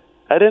hated.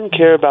 I didn't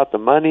care about the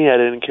money. I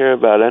didn't care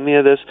about any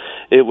of this.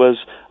 It was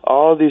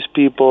all these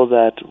people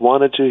that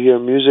wanted to hear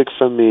music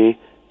from me,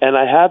 and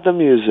I had the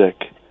music.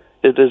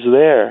 It is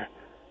there.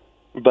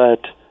 But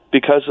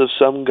because of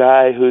some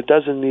guy who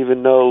doesn't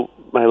even know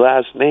my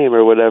last name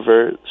or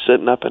whatever,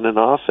 sitting up in an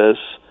office,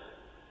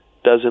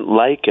 doesn't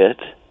like it,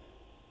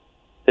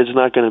 it's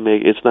not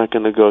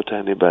going to go to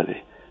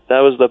anybody. That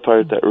was the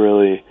part that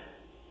really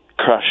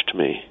crushed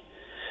me.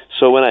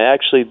 So when I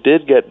actually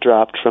did get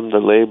dropped from the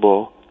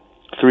label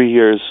 3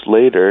 years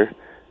later,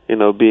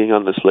 being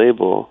on this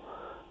label,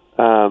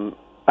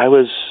 I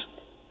was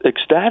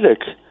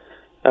ecstatic.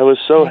 I was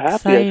so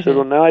happy. I said,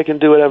 well, now I can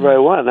do whatever I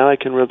want. Now I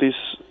can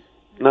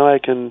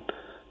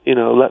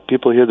let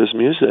people hear this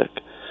music.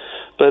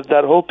 But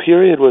that whole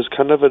period was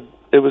kind of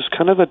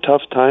a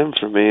tough time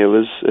for me. It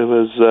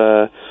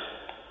was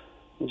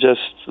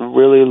just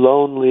really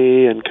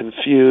lonely and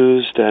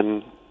confused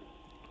and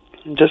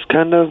just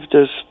kind of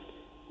just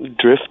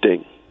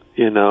drifting,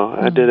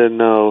 I didn't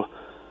know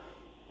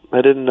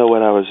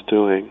what I was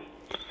doing.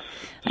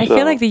 I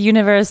feel like the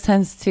universe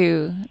tends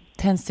to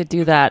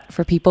do that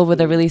for people with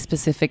a really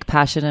specific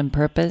passion and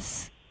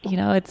purpose.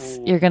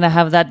 You're going to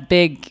have that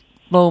big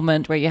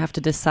moment where you have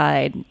to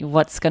decide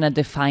what's going to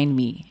define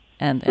me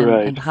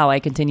and how I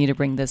continue to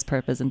bring this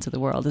purpose into the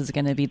world. Is it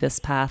going to be this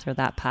path or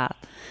that path?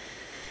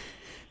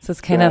 So it's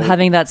kind of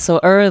having that so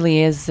early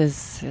is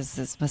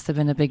must have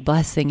been a big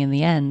blessing in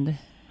the end.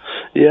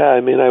 Yeah,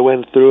 I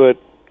went through it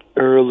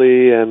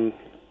early, and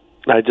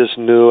I just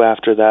knew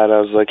after that, I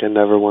was like, I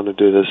never want to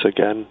do this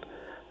again.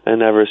 I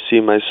never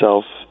see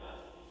myself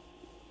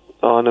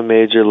on a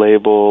major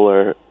label,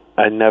 or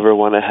I never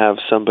want to have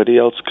somebody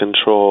else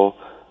control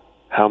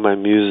how my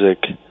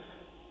music,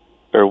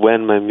 or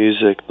when my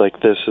music like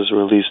this is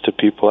released to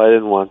people. I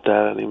didn't want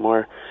that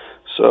anymore.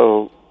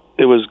 So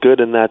it was good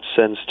in that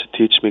sense to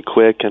teach me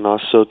quick, and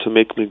also to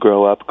make me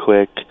grow up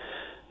quick,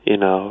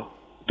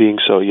 being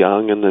so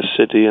young in the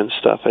city and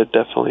stuff. I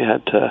definitely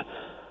had to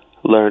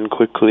learn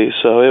quickly.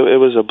 So it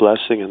was a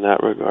blessing in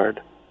that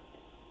regard.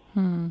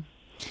 And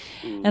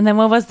then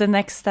what was the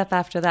next step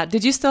after that?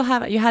 Did you still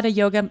you had a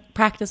yoga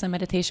practice and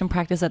meditation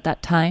practice at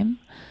that time?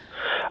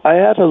 I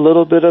had a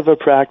little bit of a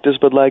practice,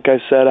 but like I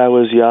said, I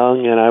was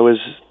young and I was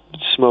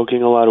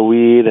smoking a lot of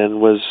weed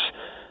and was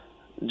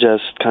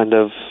just kind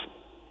of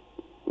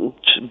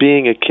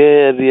being a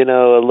kid,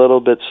 a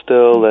little bit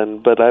still.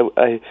 But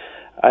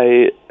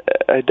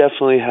I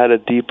definitely had a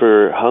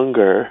deeper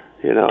hunger.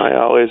 I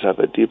always have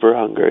a deeper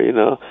hunger,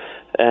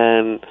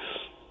 And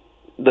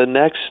the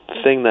next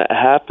thing that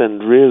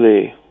happened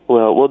really,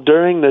 well,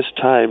 during this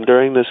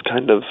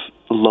kind of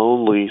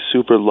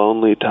super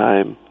lonely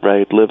time,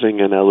 right, living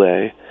in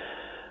LA,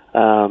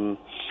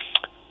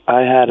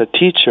 I had a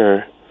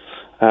teacher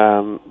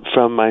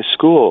from my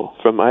school,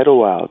 from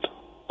Idlewild,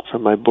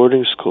 from my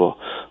boarding school,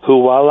 who,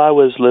 while I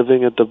was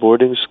living at the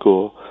boarding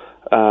school,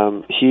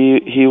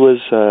 he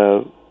was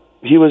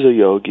a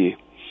yogi,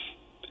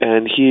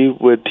 and he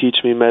would teach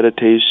me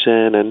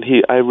meditation, and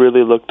I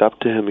really looked up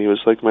to him. He was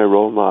like my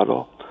role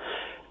model,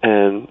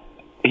 and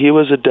he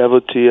was a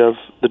devotee of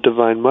the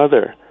Divine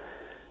Mother,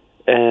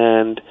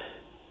 and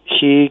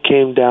he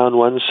came down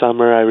one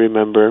summer, I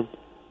remember,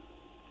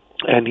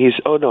 and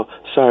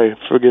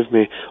forgive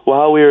me.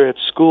 While we were at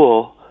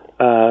school,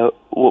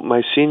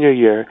 my senior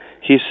year,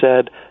 he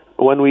said,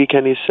 one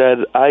weekend he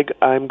said,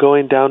 I'm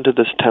going down to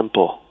this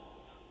temple,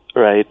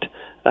 right,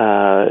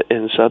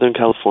 in Southern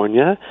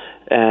California,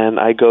 and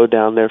I go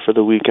down there for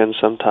the weekend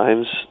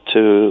sometimes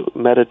to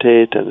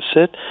meditate and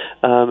sit,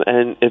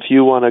 and if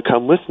you want to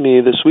come with me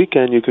this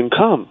weekend, you can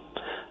come.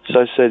 So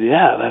I said,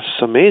 yeah,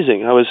 that's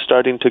amazing. I was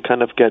starting to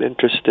kind of get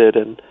interested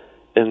in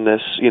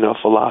this,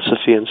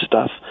 philosophy and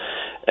stuff,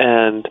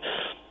 and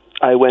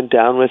I went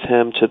down with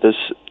him to this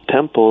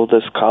temple,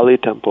 this Kali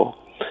temple,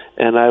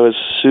 and I was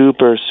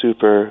super,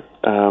 super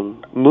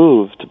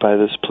moved by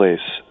this place,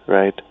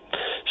 right?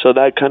 So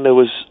that kind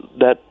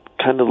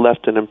of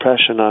left an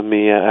impression on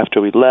me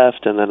after we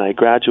left, and then I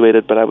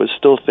graduated, but I was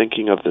still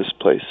thinking of this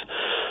place.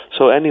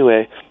 So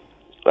anyway,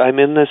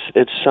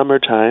 it's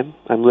summertime,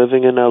 I'm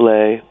living in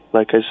LA,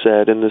 like I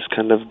said, in this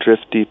kind of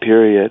drifty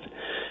period,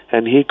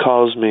 and he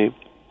calls me,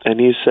 and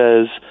he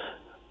says,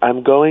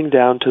 I'm going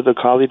down to the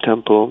Kali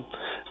temple.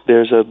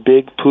 There's a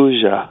big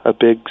puja, a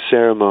big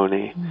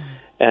ceremony,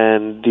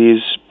 and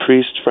these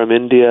priests from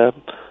India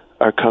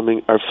are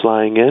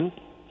flying in,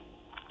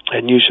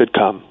 and you should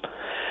come.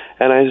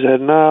 And I said,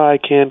 no, I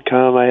can't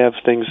come. I have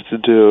things to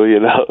do,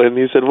 And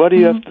he said, what do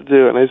you have to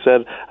do? And I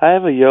said, I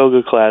have a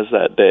yoga class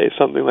that day,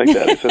 something like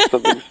that. I said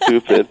something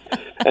stupid.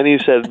 And he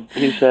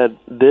said,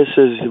 this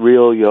is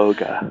real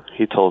yoga,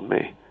 he told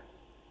me.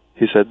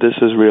 He said, this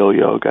is real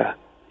yoga.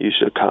 You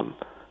should come.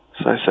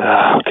 So I said,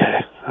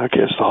 okay,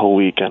 it's the whole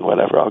weekend,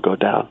 whatever, I'll go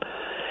down.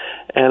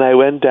 And I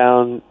went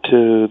down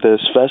to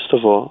this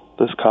festival,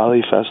 this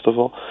Kali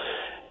festival,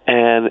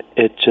 and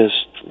it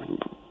just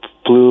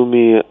blew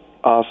me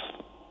off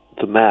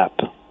the map.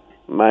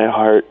 My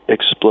heart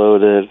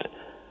exploded.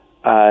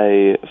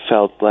 I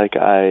felt like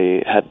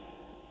I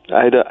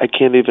I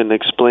can't even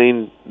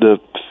explain the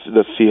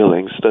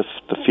feelings, the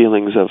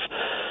feelings of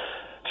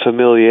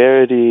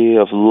familiarity,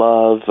 of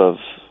love, of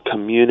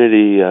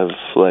community, of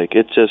like,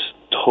 it just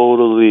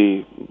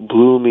totally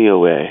blew me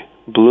away.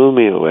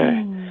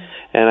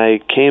 And I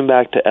came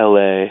back to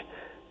LA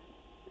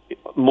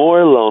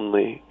more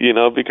lonely,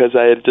 because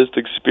I had just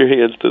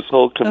experienced this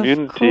whole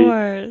community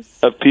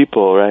of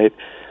people, right?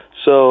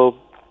 So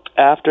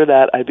after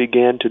that, I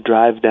began to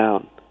drive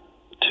down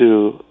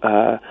to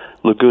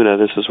Laguna.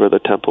 This is where the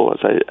temple was.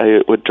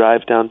 I would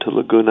drive down to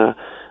Laguna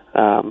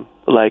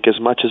like as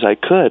much as I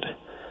could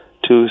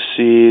to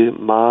see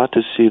Ma,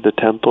 to see the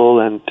temple,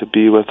 and to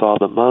be with all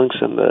the monks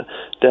and the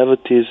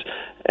devotees.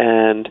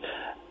 And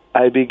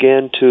I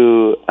began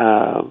to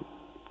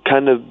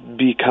kind of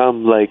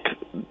become like,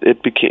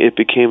 it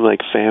became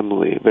like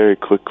family very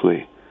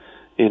quickly,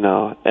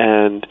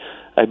 and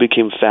I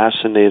became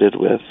fascinated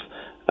with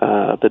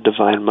the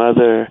Divine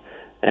Mother,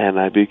 and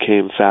I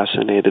became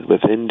fascinated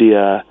with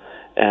India,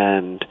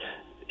 and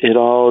it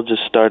all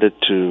just started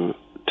to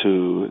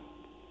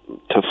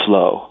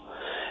flow.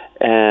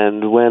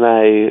 And when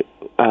I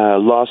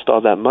lost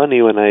all that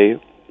money, when I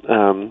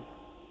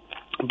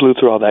blew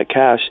through all that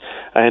cash,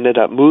 I ended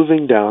up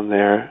moving down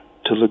there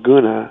to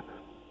Laguna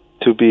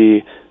to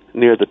be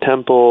near the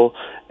temple,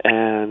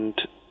 and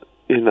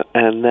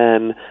and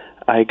then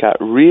I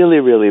got really,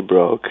 really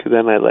broke.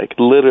 Then I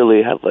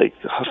literally had a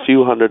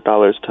few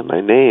 $100s to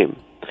my name,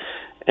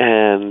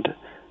 and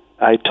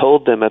I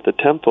told them at the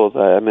temple that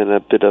I'm in a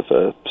bit of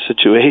a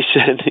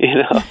situation,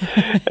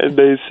 and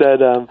they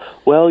said,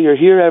 well, you're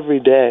here every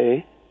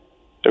day,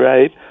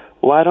 right?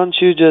 Why don't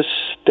you just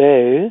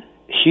stay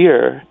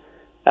here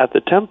at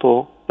the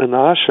temple in the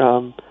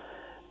ashram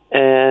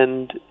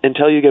and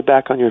until you get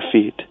back on your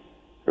feet,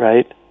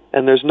 right?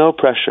 And there's no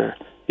pressure.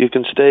 You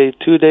can stay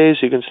 2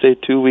 days, you can stay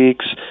 2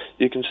 weeks,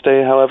 you can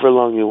stay however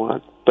long you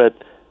want.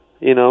 But,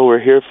 we're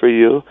here for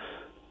you,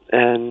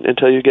 and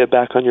until you get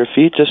back on your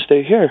feet, just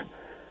stay here.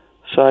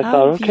 So I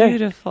thought, okay.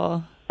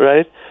 Beautiful.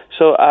 Right?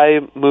 So I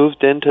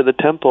moved into the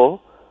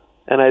temple,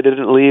 and I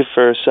didn't leave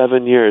for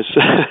 7 years.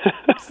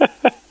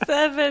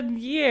 7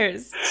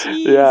 years?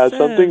 Jesus. Yeah,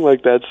 something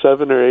like that,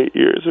 7 or 8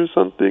 years or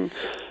something.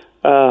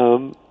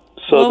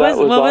 So what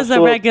was a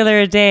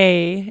regular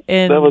day?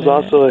 That was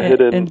also a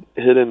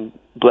hidden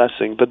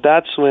blessing. But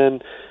that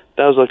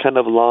was a kind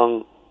of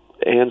long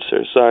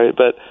answer, sorry.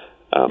 But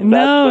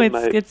no,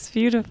 it's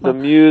beautiful. The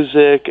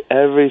music,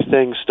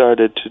 everything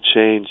started to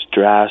change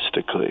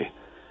drastically.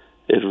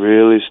 It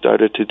really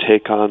started to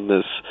take on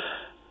this.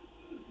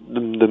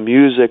 The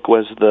music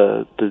was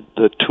the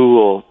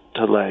tool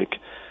to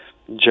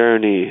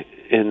journey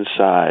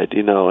inside,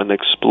 and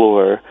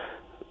explore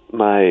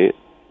my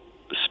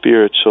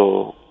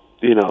spiritual,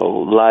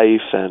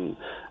 life, and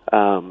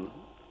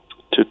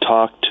to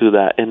talk to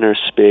that inner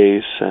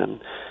space and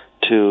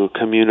to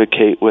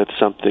communicate with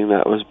something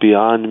that was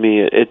beyond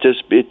me. It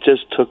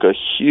just took a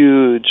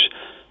huge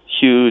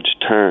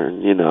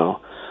turn,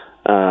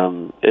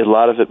 a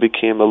lot of it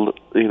became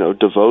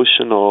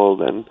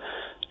devotional and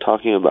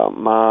talking about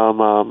ma.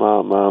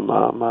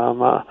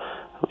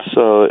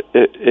 So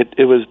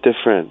it was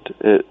different.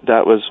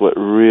 That was what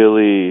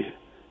really,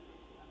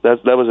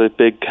 that was a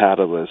big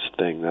catalyst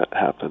thing that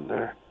happened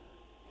there.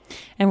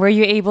 And were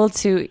you able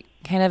to,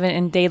 kind of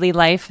in daily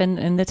life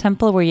in the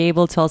temple, were you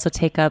able to also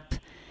take up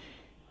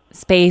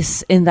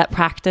space in that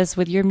practice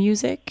with your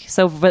music?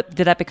 So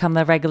did that become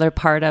a regular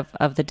part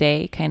of the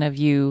day, kind of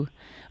you,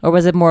 or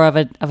was it more of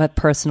a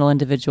personal,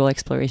 individual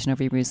exploration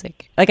of your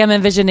music? I'm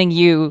envisioning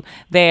you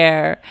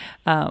there,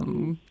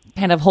 kind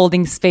of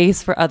holding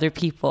space for other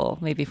people,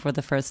 maybe for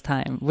the first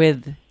time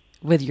with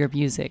your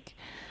music.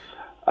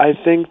 I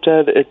think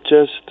that it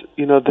just,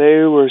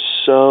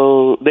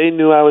 they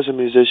knew I was a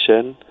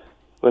musician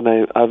when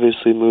I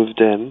obviously moved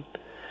in,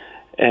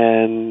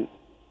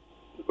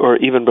 or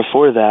even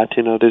before that,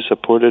 they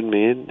supported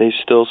me. They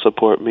still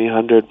support me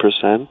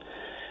 100%.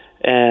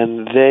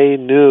 And they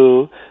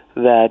knew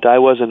that I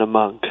wasn't a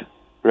monk,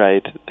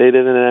 right? They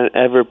didn't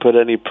ever put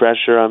any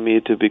pressure on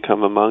me to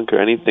become a monk or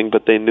anything,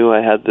 but they knew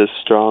I had this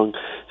strong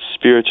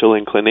spiritual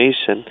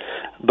inclination.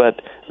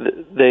 But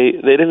they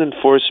didn't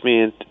force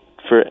me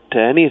to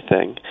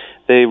anything.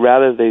 They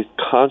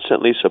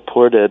constantly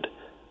supported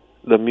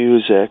the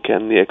music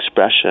and the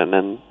expression,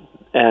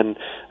 and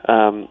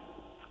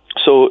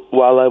so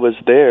while I was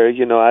there,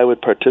 I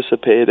would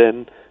participate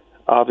in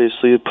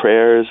obviously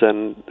prayers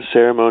and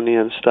ceremony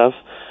and stuff.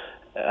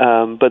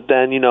 But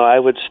then, I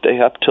would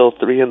stay up till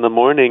 3 a.m.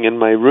 in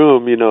my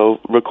room,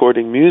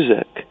 recording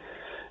music,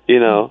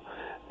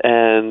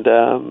 and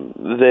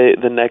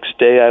the next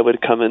day I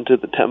would come into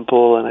the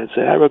temple and I'd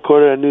say, I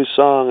recorded a new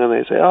song, and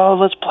they'd say, oh,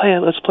 let's play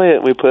it.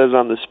 And we put it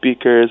on the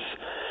speakers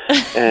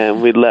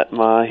and we'd let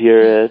Ma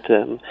hear it,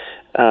 and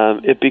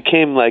it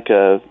became like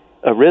a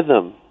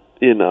rhythm,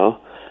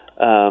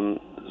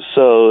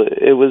 so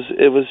it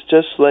was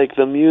just like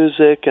the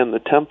music and the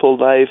temple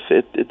life.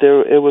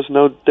 There was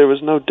no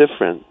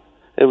different.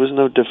 It was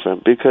no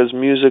different because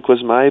music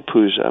was my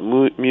puja.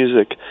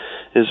 Music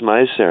is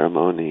my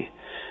ceremony,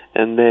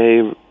 and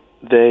they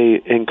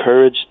they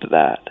encouraged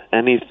that,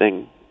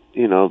 anything,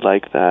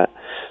 like that.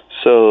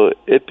 So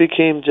it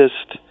became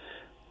just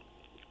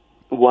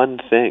one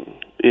thing,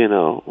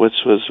 which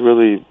was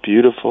really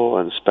beautiful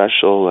and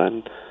special,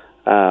 and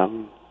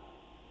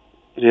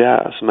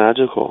it's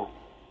magical.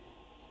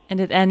 And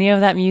did any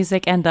of that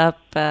music end up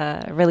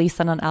released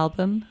on an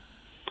album?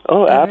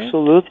 Oh, ever?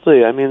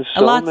 Absolutely. I mean,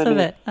 lots of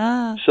it.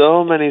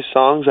 So many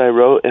songs I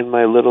wrote in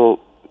my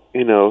little,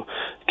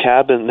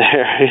 cabin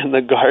there in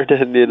the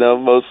garden,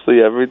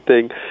 mostly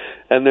everything.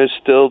 And there's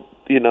still,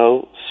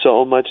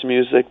 so much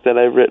music that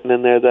I've written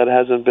in there that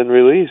hasn't been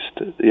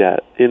released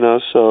yet,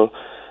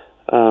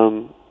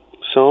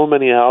 so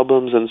many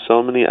albums and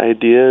so many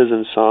ideas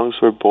and songs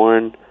were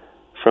born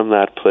from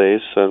that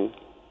place and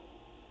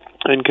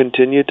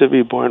continue to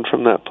be born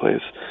from that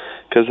place,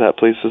 because that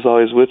place is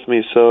always with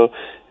me. So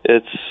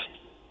it's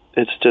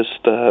just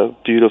a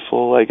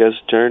beautiful, I guess,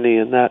 journey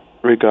in that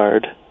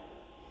regard.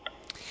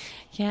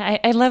 Yeah,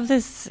 I love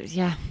this.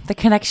 Yeah, the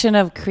connection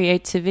of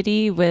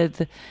creativity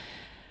with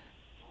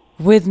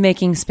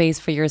making space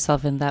for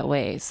yourself in that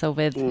way. So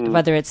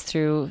whether it's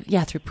through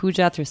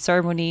puja, through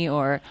ceremony,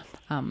 or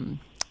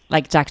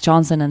like Jack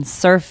Johnson and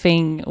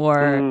surfing,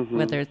 or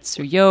whether it's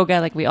through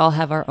yoga, like we all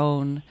have our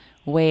own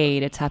way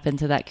to tap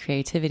into that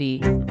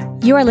creativity.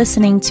 You are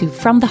listening to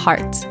From the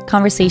Heart,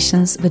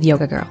 Conversations with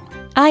Yoga Girl.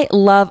 I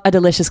love a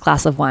delicious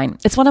glass of wine.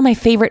 It's one of my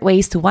favorite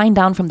ways to wind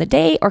down from the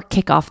day or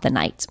kick off the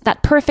night.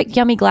 That perfect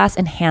yummy glass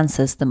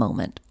enhances the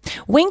moment.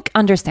 Winc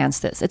understands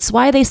this. It's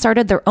why they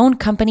started their own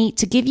company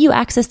to give you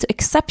access to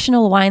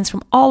exceptional wines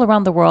from all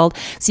around the world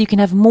so you can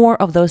have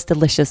more of those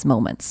delicious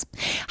moments.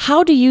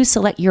 How do you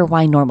select your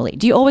wine normally?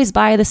 Do you always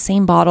buy the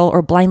same bottle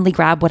or blindly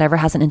grab whatever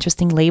has an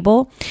interesting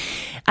label?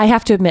 I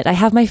have to admit, I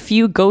have my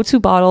few go-to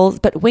bottles,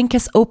 but Winc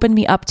has opened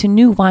me up to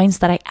new wines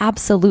that I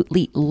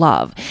absolutely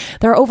love.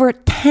 There are over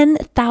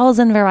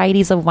 10,000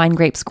 varieties of wine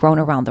grapes grown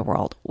around the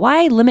world.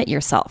 Why limit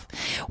yourself?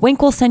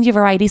 Winc will send you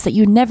varieties that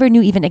you never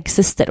knew even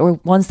existed, or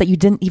ones that you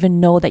didn't even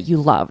know that you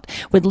loved,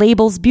 with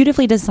labels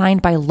beautifully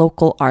designed by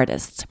local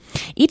artists.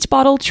 Each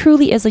bottle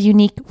truly is a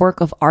unique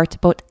work of art,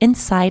 both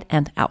inside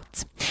and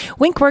out.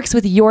 Winc works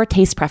with your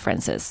taste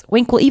preferences.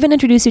 Winc will even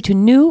introduce you to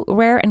new,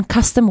 rare, and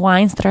custom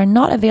wines that are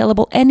not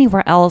available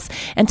anywhere else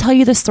and tell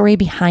you the story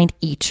behind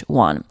each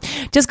one.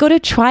 Just go to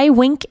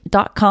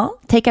trywinc.com,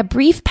 take a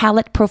brief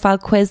palate profile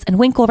quiz, and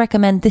Winc will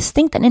recommend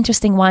distinct and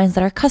interesting wines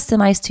that are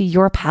customized to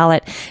your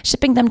palate,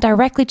 shipping them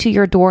directly to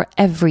your door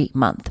every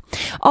month.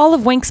 All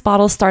of Winc's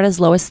bottles start as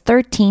low as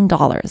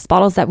 $13,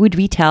 bottles that would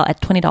retail at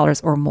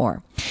 $20 or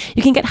more.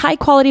 You can get high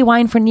quality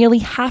wine for nearly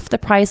half the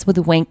price with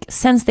Winc,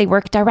 since they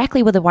work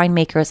directly with the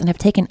winemakers and have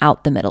taken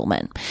out the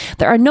middlemen.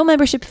 There are no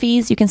membership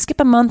fees. You can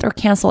skip a month or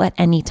cancel at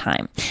any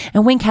time.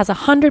 And Winc has a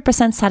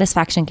 100%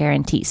 satisfaction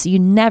guarantee, so you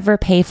never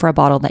pay for a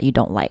bottle that you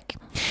don't like.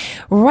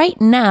 Right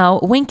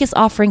now, Winc is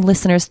offering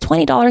listeners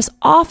 $20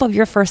 off of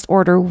your first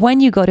order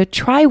when you go to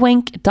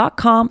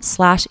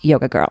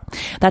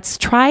trywinc.com/yogagirl. That's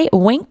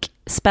trywinc,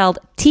 spelled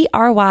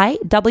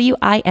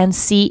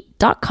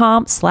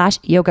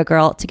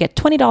trywinc.com/yogagirl, to get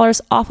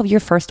 $20 off of your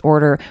first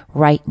order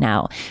right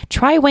now.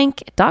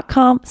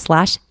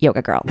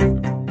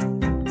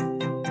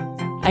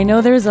 trywinc.com/yogagirl. I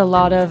know there's a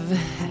lot of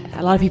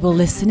people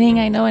listening,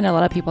 and a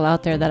lot of people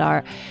out there that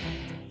are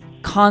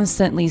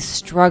constantly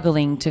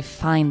struggling to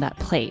find that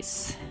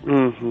place.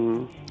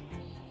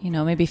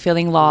 Maybe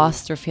feeling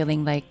lost, or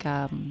feeling like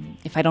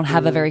if I don't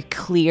have a very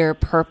clear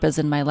purpose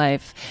in my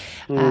life,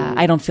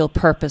 I don't feel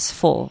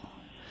purposeful.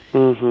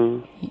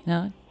 Do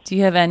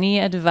you have any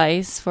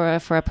advice for a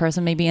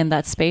person maybe in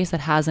that space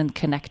that hasn't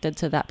connected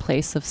to that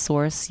place of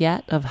source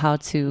yet, of how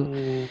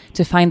to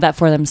find that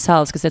for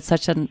themselves? Because it's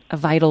such a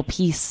vital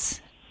piece,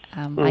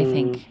 I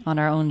think, on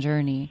our own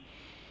journey.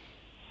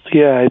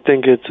 Yeah, I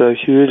think it's a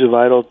huge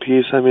vital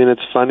piece. I mean,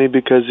 it's funny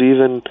because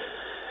even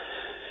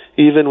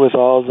with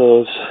all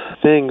those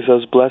things,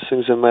 those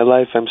blessings in my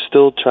life, I'm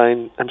still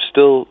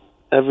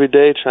every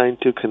day trying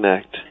to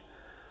connect,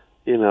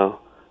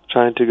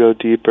 trying to go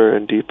deeper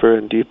and deeper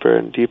and deeper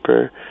and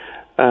deeper.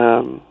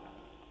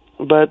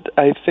 But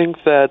I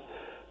think that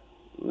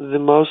the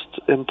most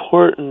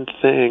important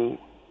thing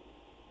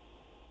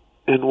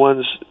in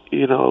one's,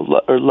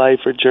 or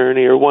life or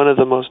journey, or one of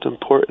the most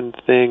important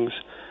things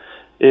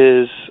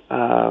is,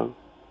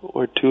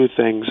 or two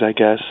things, I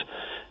guess,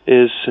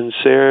 is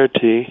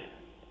sincerity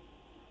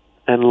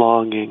and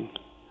longing.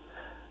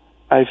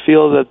 I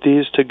feel that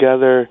these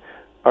together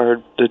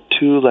are the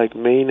two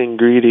main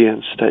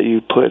ingredients that you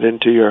put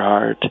into your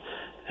heart,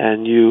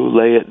 and you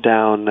lay it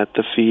down at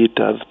the feet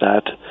of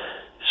that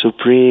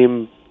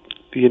supreme,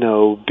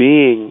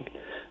 being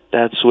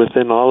that's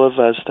within all of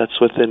us, that's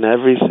within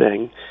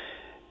everything.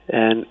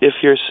 And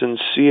if you're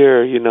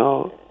sincere,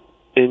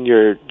 in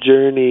your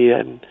journey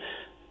and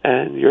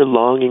you're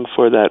longing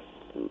for that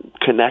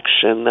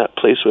connection, that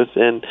place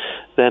within,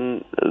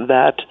 then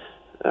that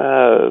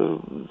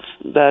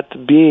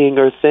being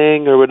or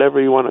thing or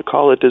whatever you want to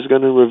call it is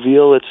going to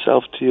reveal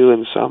itself to you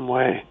in some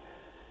way.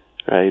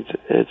 right?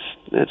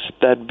 It's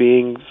that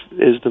being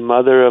is the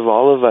mother of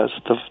all of us.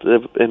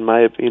 In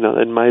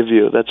my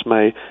view, that's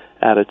my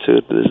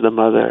attitude. Is the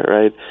mother,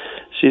 right?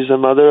 She's the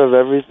mother of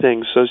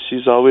everything, so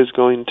she's always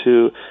going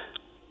to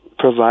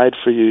provide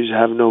for you. You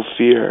have no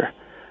fear,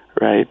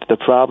 right? The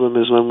problem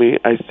is when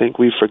I think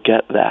we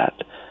forget that.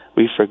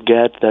 We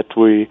forget that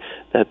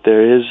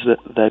there is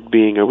that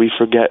being, or we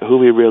forget who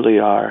we really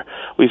are.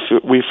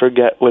 We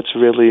forget what's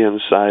really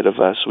inside of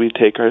us. We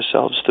take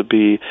ourselves to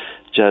be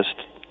just,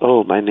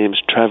 oh, my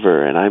name's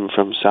Trevor, and I'm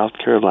from South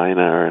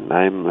Carolina, and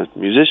I'm a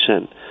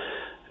musician.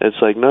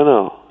 It's like,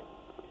 no.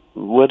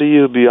 What are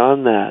you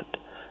beyond that?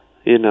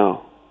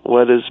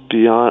 What is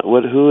beyond?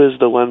 Who is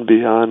the one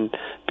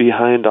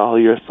behind all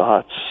your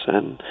thoughts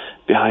and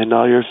behind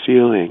all your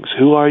feelings?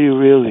 Who are you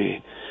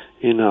really?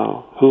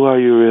 Who are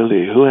you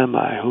really? Who am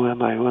I? Who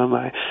am I? Who am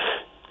I?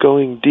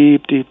 Going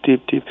deep, deep,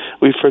 deep, deep.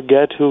 We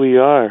forget who we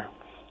are.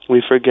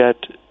 We forget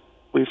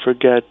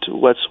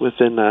what's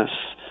within us.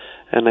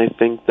 And I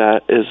think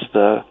that is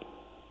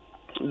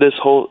this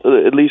whole,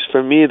 at least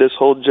for me, this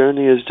whole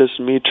journey is just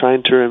me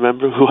trying to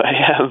remember who I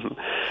am.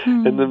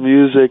 And the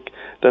music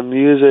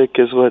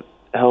is what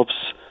helps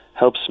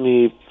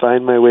me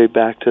find my way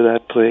back to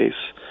that place,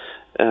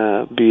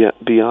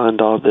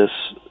 beyond all this,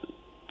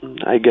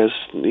 I guess,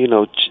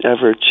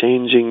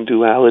 ever-changing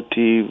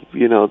duality,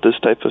 this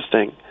type of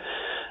thing.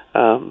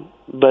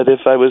 But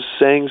if I was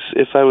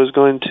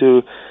going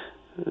to,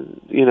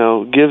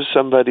 give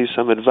somebody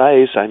some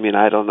advice, I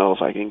don't know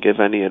if I can give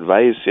any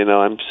advice,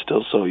 I'm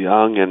still so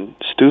young and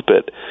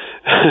stupid.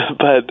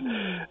 But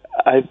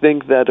I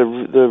think that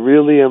the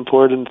really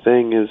important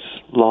thing is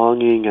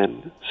longing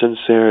and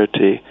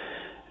sincerity,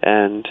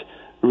 and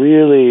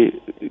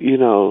really,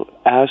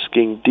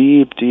 asking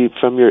deep, deep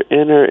from your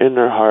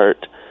inner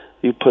heart.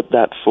 You put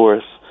that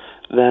forth,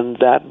 then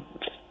that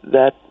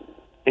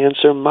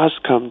answer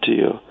must come to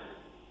you,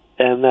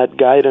 and that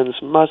guidance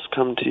must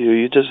come to you.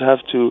 You just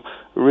have to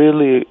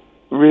really,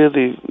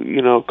 really,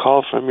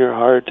 call from your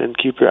heart and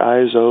keep your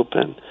eyes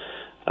open,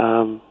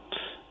 and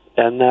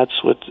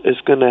that's what is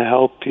going to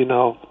help you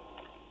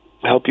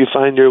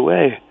find your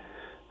way,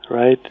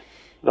 right?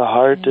 The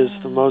heart is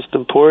the most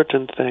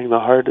important thing. The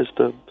heart is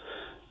the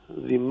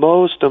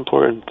most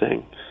important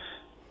thing,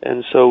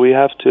 and so we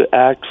have to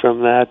act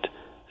from that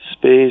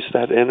space,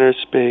 that inner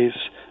space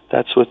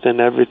that's within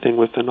everything,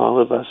 within all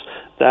of us.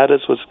 That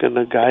is what's going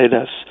to guide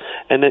us.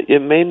 And it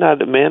may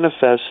not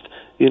manifest,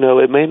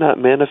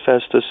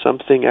 as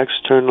something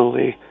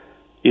externally,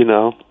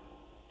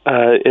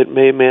 it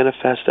may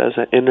manifest as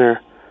an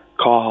inner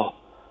call,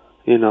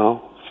 an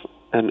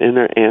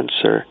inner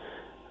answer,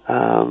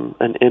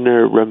 an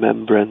inner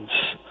remembrance.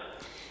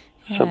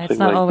 Yeah, it's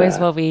not always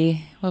what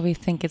we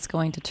think it's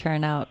going to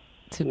turn out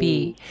to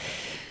be.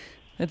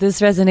 But this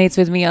resonates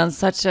with me on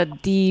such a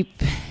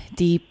deep,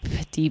 deep,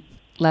 deep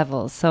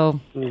level. So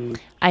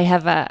I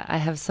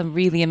have some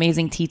really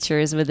amazing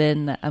teachers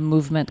within a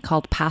movement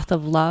called Path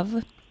of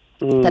Love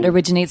that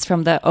originates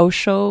from the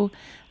Osho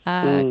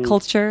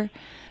culture.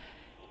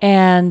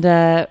 And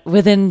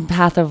within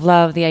Path of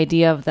Love, the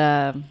idea of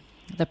the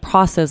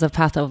process of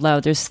Path of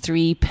Love, there's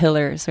 3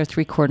 pillars or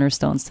 3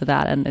 cornerstones to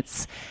that. And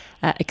it's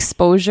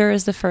exposure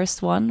is the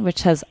first one,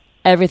 which has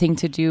everything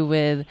to do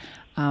with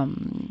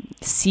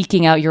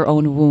seeking out your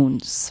own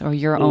wounds or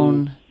your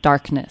own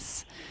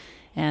darkness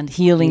and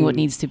healing what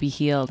needs to be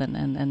healed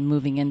and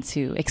moving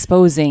into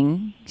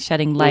exposing,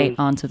 shedding light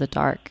onto the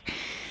dark.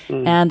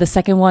 And the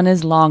second one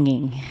is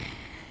longing.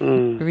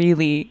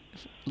 Really,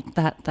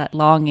 that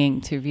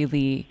longing to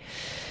really,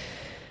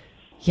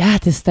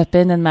 to step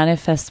in and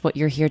manifest what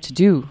you're here to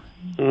do.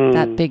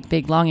 That big,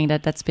 big longing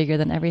that's bigger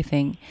than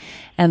everything.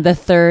 And the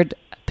third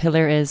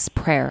pillar is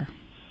prayer.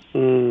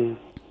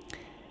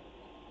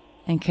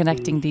 And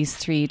connecting these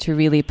 3 to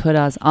really put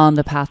us on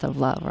the path of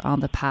love or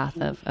on the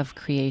path of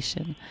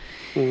creation.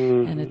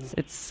 And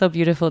it's so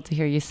beautiful to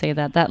hear you say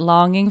that. That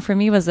longing for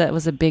me was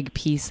a big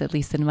piece, at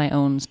least in my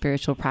own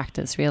spiritual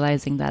practice,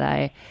 realizing that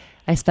I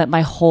spent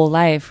my whole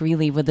life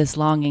really with this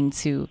longing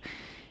to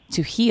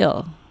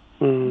heal.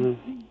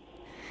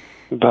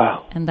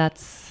 Wow. And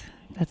that's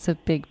a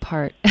big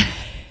part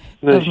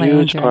of my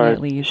own journey,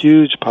 at least.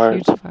 Huge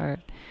part.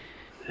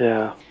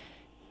 Yeah.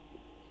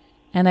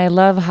 And I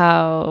love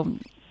how,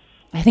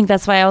 I think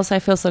that's why also I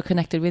feel so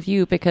connected with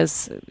you,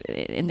 because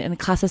in the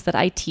classes that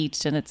I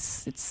teach, and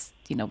it's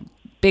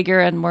bigger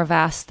and more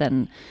vast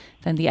than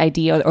the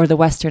idea or the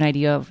Western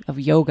idea of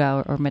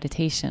yoga or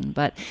meditation,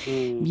 but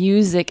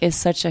music is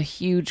such a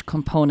huge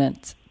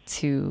component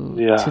to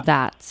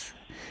that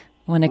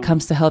when it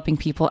comes to helping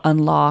people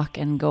unlock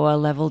and go a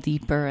level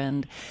deeper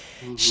and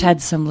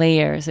shed some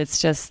layers.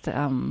 It's just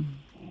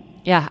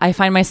I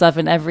find myself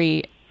in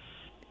every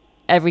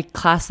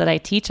class that I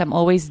teach, I'm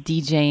always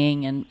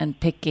DJing and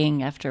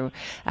picking after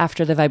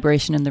the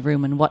vibration in the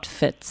room and what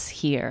fits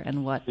here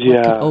and what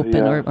could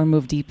open or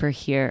move deeper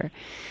here.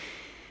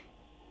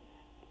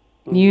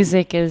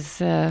 Music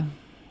is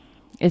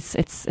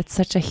it's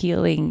such a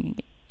healing.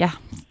 Yeah,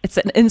 it's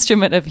an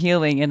instrument of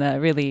healing in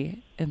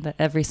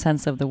every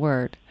sense of the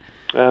word.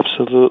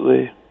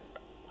 Absolutely.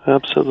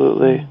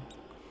 Absolutely.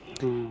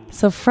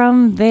 So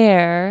from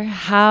there,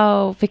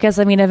 because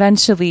I mean,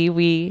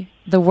 eventually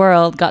the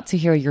world got to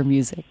hear your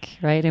music,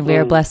 right? And we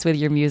are blessed with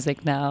your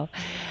music now.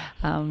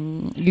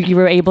 You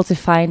were able to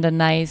find a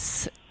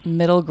nice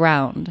middle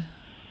ground.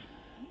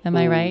 Am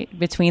I right?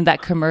 Between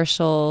that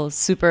commercial,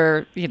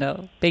 super,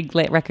 big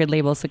record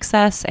label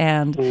success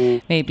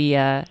and maybe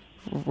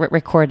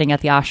recording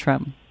at the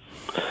ashram.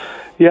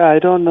 Yeah, I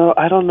don't know.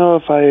 I don't know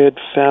if I had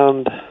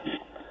found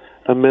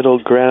a middle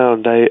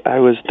ground. I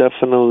was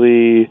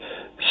definitely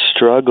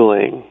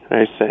struggling,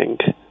 I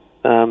think,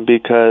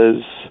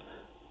 because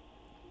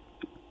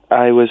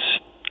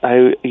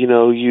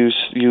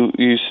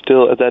you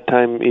still at that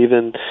time,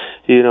 even,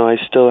 I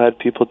still had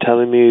people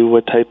telling me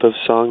what type of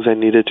songs I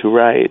needed to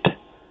write,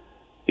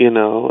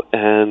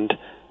 and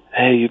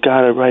hey, you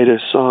got to write a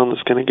song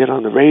that's going to get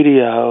on the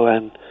radio,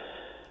 and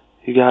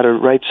you got to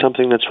write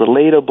something that's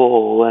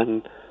relatable,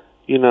 and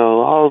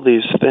all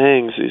these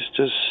things, these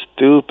just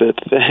stupid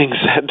things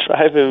that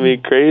driving me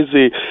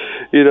crazy.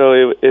 It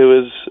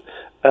was,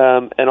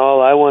 and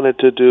all I wanted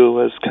to do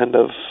was kind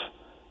of,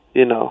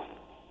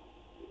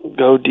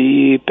 go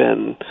deep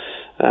and,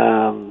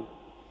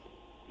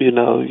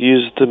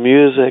 use the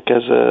music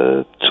as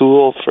a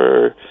tool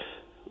for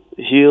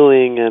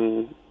healing,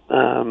 and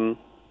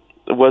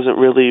wasn't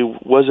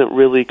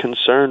really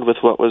concerned with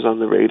what was on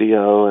the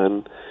radio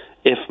and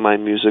if my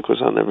music was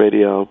on the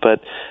radio.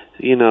 But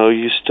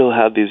you still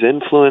have these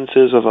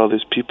influences of all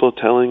these people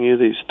telling you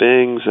these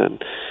things,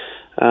 and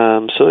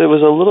so it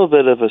was a little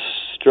bit of a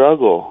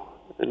struggle.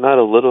 Not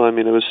a little, I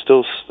mean, I was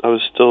still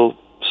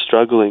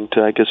struggling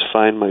to, I guess,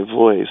 find my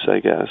voice, I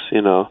guess,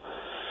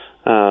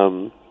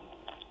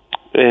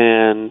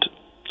 and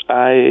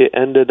I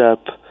ended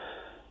up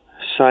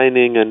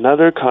signing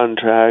another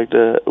contract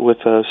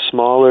with a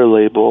smaller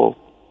label,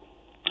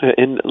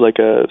 in like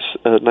a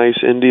nice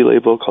indie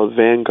label called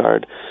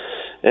Vanguard,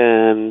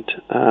 and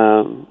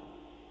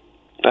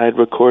I had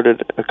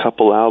recorded a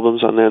couple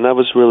albums on there, and that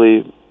was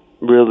really,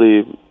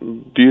 really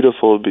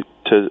beautiful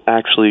to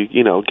actually,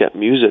 get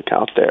music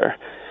out there.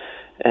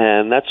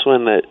 And that's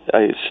when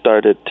I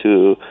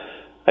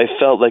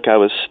felt like I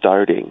was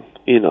starting,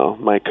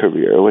 my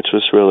career, which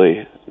was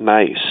really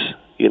nice,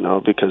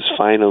 because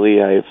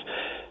finally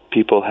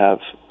people have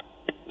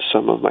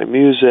some of my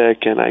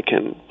music, and I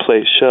can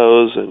play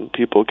shows, and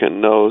people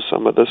can know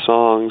some of the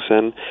songs,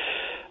 and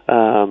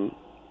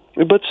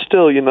but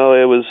still,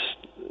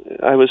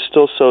 I was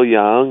still so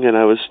young, and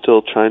I was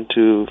still trying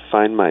to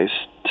find my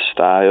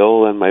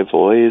style and my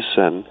voice,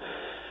 and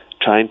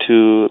trying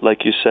to,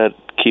 like you said,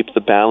 keep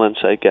the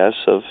balance, I guess,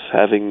 of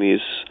having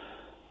these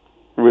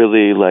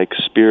really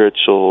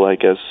spiritual, I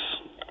guess,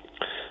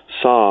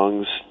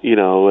 songs,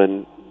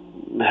 and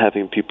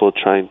having people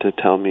trying to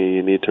tell me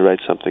you need to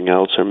write something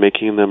else, or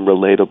making them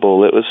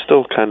relatable. It was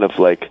still kind of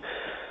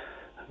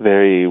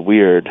very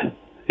weird,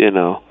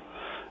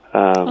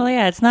 well,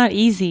 yeah, it's not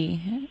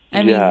easy.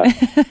 I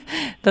mean,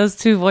 those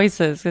two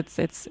voices,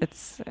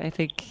 it's I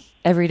think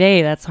every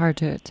day that's hard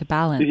to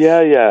balance.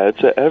 Yeah,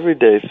 it's an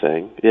everyday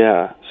thing.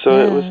 Yeah. So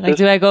it was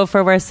do I go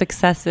for where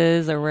success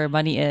is or where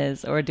money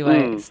is, or do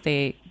I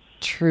stay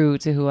true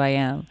to who I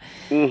am?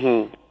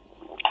 Mm-hmm.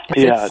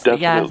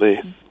 Definitely.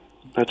 Yeah,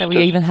 that we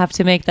even have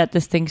to make that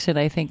distinction.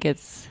 I think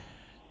it's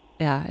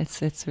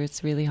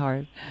really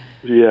hard.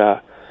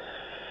 Yeah.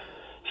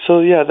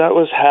 So that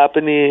was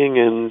happening,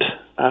 and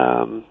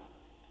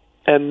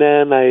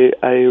then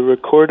I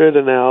recorded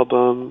an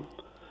album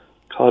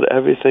called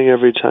Everything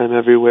Every Time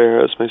Everywhere.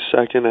 It was my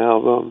second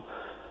album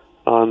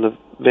on the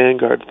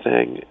Vanguard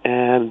thing,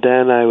 and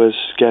then I was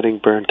getting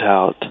burnt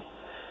out.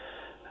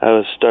 I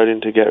was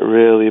starting to get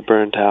really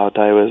burnt out.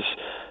 I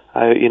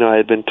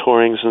had been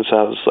touring since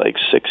I was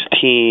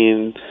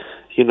 16.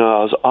 I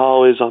was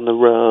always on the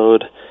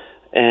road,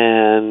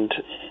 and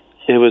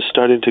it was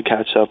starting to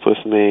catch up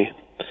with me.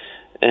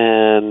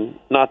 And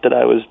not that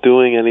I was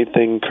doing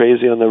anything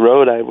crazy on the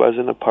road. I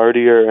wasn't a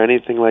partier or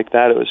anything like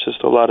that. It was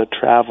just a lot of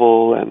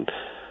travel and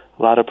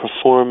a lot of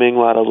performing, a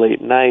lot of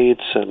late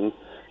nights, and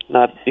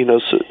not,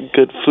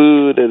 good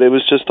food. And it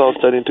was just all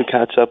starting to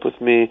catch up with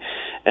me.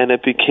 And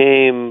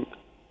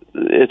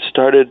it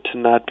started to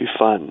not be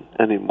fun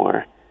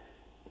anymore.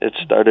 It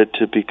started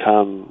to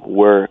become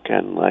work,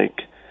 and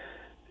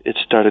it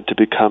started to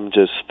become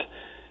just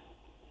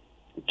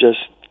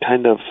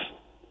kind of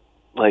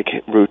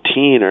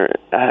routine, or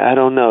I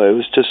don't know. It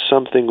was just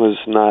something was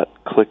not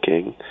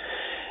clicking.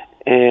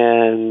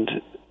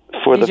 And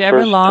did you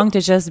ever long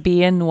to just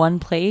be in one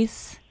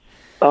place?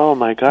 Oh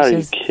my God, are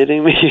you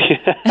kidding me?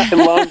 I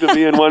long to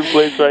be in one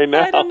place right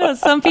now. I don't know.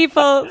 Some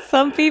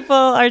people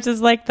are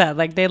just like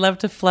that. They love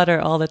to flutter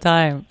all the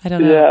time. I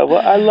don't know. Yeah,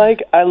 well, I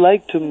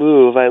like to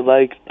move. I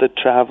like the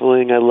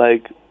traveling. I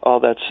like all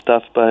that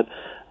stuff. But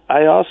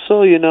I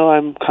also,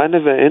 I'm kind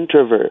of an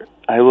introvert.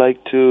 I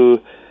like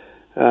to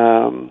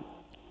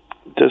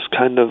just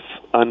kind of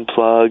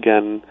unplug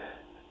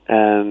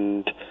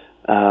and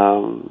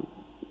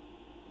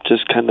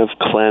just kind of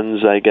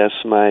cleanse, I guess,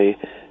 my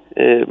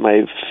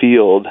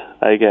field,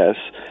 I guess.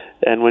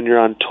 And when you're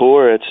on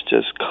tour, it's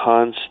just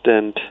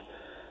constant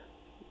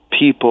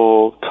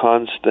people,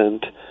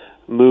 constant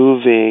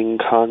moving,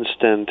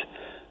 constant,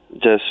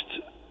 just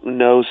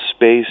no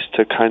space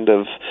to kind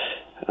of,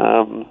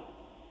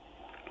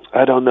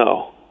 I don't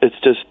know. It's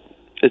just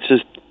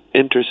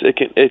interesting.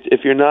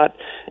 If you're not,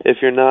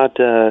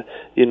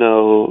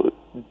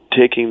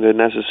 taking the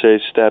necessary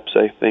steps,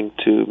 I think,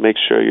 to make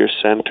sure you're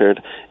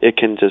centered, it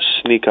can just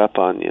sneak up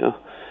on you,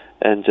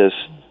 and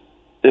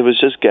it was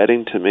just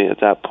getting to me at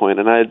that point.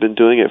 And I had been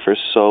doing it for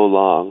so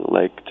long,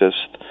 like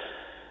just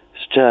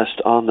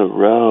on the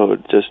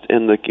road, just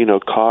in the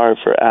car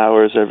for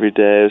hours every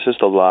day. It was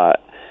just a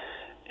lot,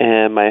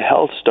 and my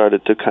health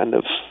started to kind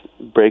of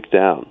break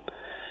down.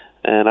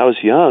 And I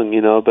was young,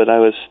 but I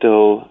was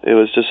still. It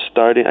was just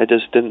starting. I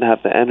just didn't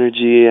have the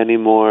energy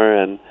anymore,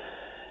 and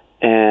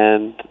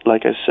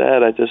like I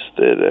said, I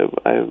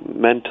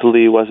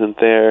mentally wasn't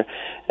there.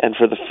 And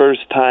for the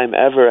first time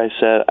ever, I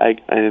said, I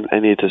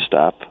need to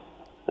stop.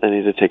 I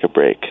need to take a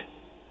break.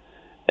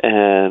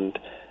 And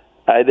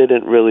I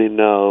didn't really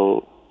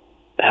know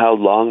how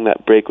long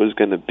that break was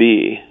going to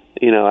be.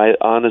 I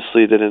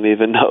honestly didn't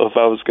even know if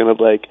I was going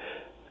to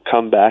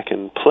come back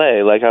and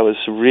play. Like, I was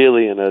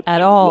really in a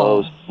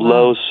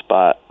low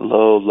spot.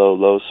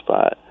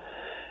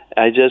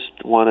 I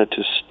just wanted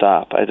to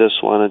stop. I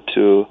just wanted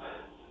to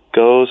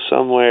go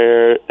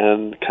somewhere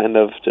and kind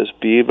of just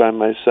be by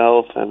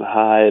myself and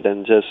hide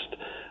and just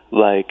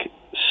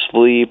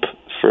sleep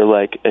for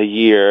a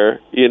year,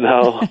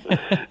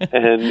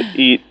 and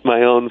eat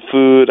my own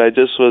food. I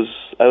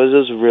was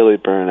just really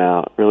burnt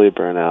out.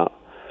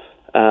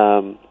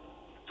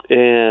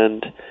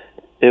 And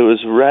it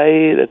was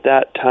right at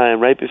that time,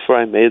 right before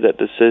I made that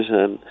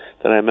decision,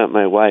 that I met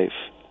my wife.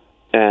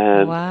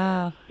 And,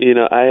 wow.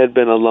 I had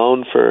been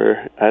alone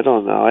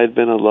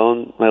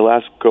my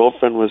last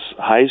girlfriend was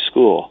high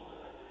school,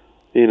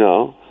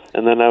 and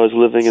then I was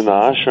living in the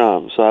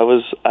ashram. So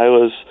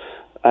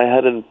I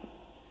hadn't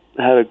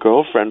had a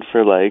girlfriend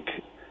for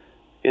 7-8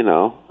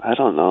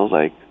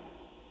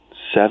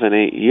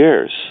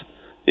 years,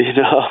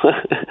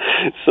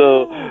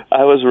 so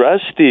I was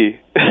rusty.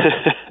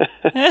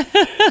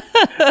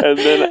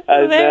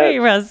 And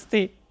then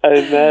rusty.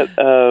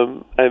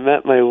 I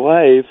met my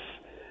wife,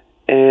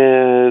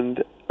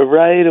 and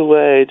right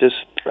away,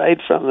 just right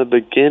from the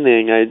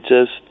beginning, I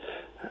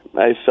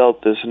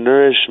felt this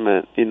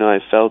nourishment. I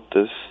felt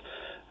this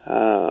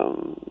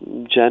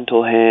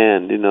gentle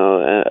hand.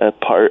 A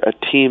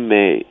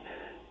teammate.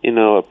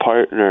 A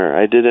partner.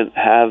 I didn't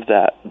have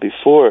that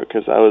before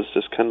because I was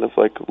just kind of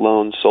like a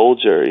lone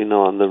soldier,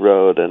 on the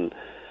road, and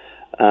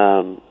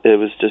it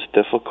was just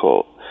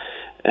difficult.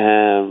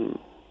 And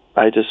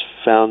I just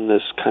found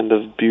this kind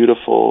of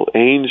beautiful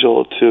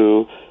angel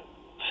to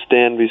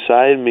stand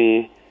beside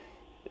me,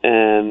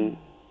 and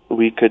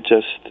we could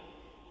just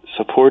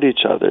support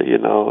each other,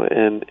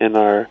 in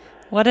our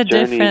What a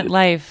journey. different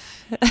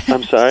life.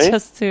 I'm sorry?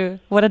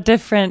 What a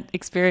different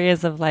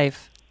experience of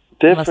life.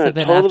 Different,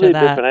 totally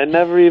different. I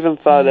never even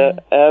thought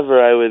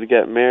ever I would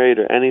get married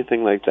or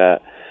anything like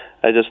that.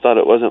 I just thought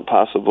it wasn't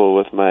possible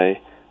with my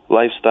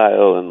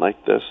lifestyle and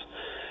like this.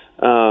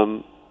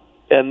 And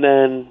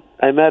then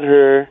I met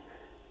her,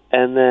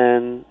 and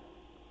then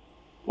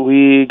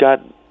I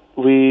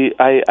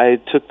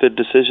took the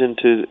decision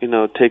to,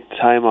 take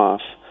time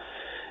off.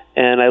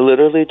 And I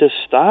literally just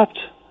stopped.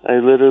 I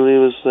literally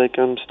was like,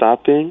 I'm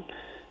stopping.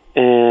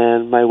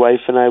 And my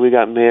wife and I, we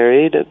got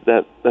married at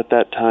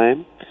that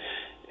time.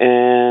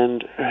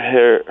 And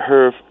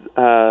her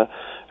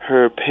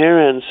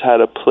parents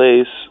had a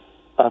place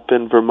up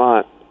in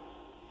Vermont,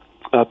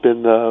 up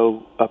in the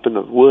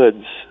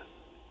woods,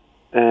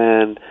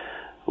 and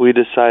we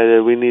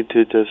decided we need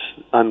to just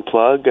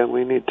unplug and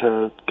we need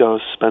to go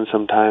spend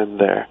some time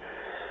there.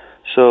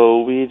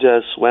 So we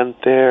just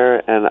went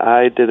there, and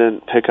I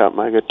didn't pick up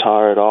my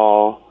guitar at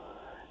all,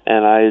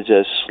 and I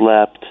just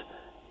slept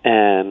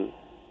and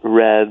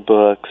read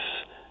books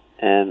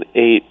and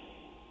ate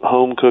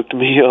home-cooked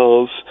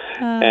meals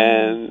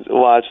and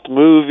watched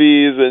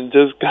movies and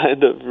just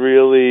kind of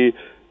really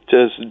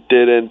just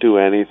didn't do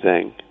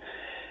anything.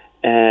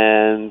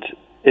 And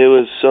it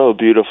was so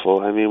beautiful.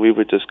 I mean, we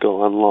would just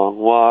go on long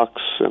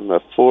walks in the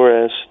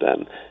forest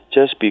and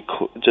just be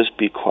quiet, just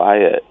be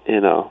quiet.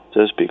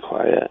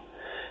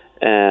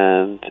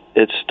 And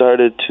it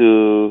started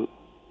to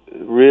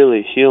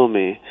really heal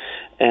me.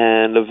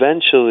 And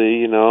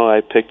eventually,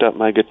 I picked up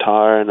my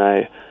guitar and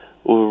I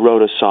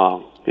wrote a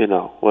song,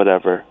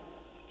 whatever.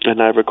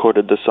 And I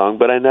recorded the song,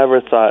 but I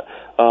never thought,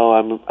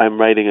 I'm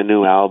writing a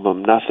new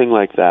album. Nothing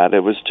like that.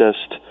 It was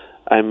just,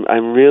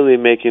 I'm really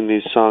making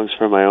these songs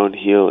for my own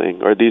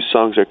healing, or these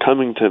songs are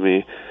coming to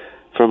me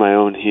for my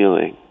own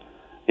healing,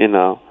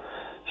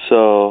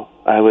 So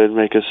I would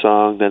make a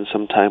song, then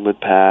some time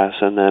would pass,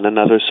 and then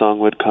another song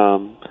would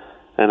come,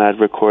 and I'd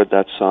record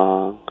that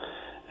song,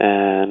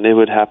 and it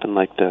would happen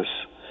like this.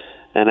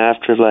 And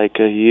after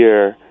a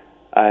year,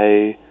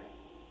 I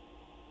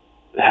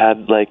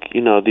had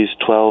these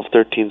 12,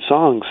 13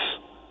 songs,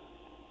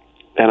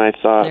 and I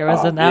thought there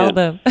was an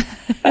album.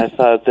 I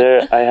thought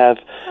I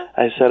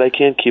said, I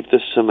can't keep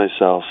this to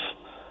myself.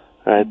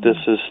 Right? This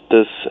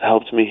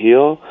helped me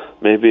heal.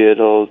 Maybe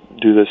it'll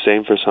do the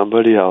same for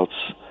somebody else.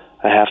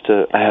 I have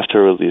to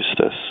release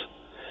this.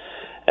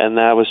 And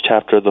that was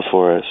Chapter of the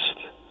Forest.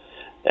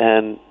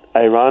 And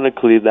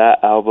ironically,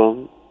 that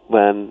album,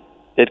 when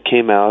it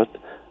came out,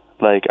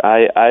 like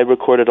I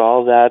recorded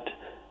all that,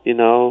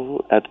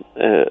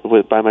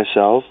 by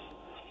myself.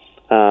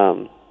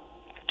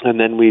 And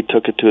then we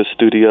took it to a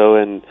studio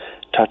and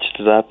touched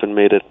it up and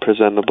made it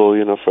presentable,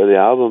 for the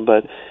album.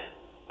 But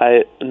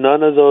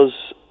none of those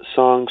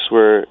songs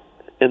were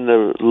in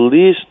the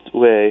least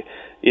way,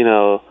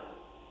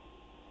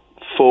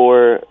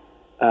 for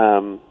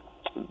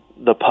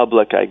the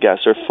public, I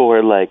guess, or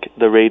for like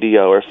the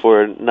radio, or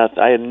for nothing.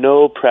 I had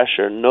no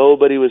pressure.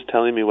 Nobody was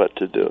telling me what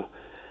to do.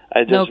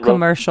 I just no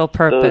commercial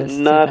purpose.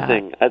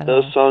 Nothing.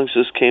 Those songs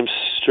just came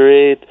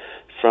straight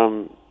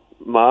from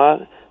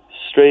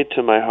straight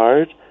to my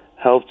heart,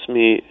 helped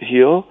me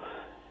heal,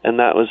 and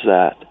that was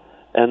that.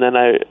 And then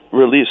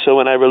so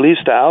when I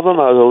released the album,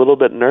 I was a little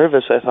bit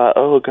nervous. I thought,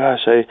 oh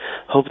gosh, I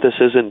hope this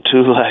isn't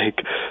too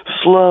like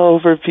slow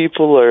for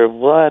people or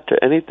what or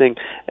anything.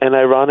 And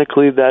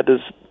ironically, that's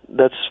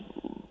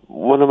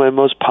one of my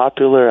most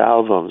popular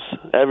albums.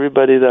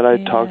 Everybody that I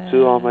talk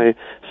to, all my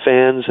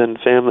fans and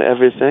family,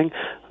 everything,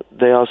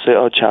 they all say,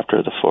 oh, Chapter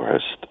of the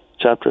Forest.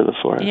 Chapter of the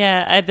Forest.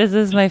 Yeah, this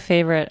is my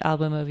favorite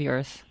album of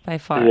yours by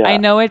far. Yeah. I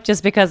know it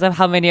just because of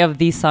how many of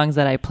these songs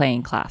that I play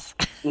in class.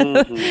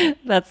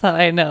 Mm-hmm. That's how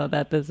I know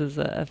that this is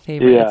a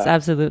favorite. Yeah. It's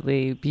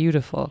absolutely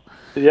beautiful.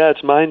 Yeah,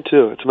 it's mine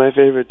too. It's my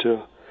favorite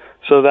too.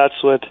 So that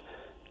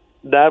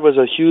was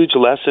a huge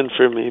lesson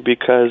for me,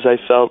 because I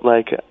felt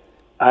like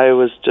I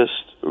was just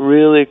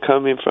really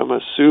coming from a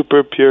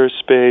super pure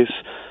space,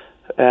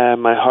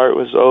 and my heart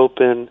was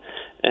open,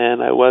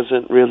 and I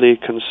wasn't really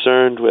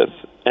concerned with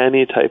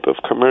any type of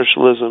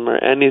commercialism or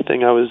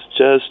anything. I was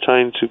just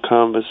trying to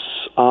come as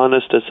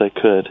honest as I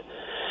could.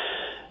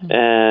 Mm-hmm.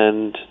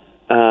 And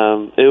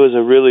it was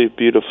a really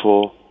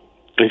beautiful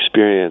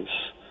experience,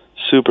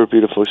 super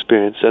beautiful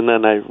experience. And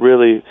then I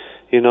really,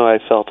 I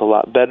felt a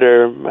lot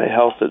better. My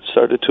health had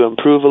started to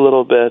improve a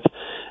little bit,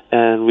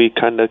 and we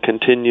kind of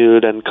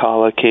continued, and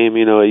Kala came,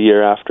 a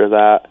year after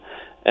that.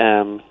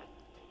 And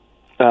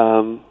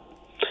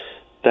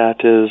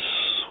that is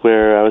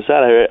where I was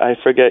at. I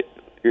forget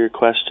your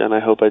question. I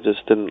hope I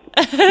just didn't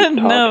keep talking.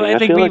 No, I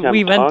think like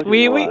we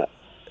went.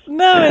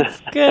 No,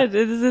 it's good.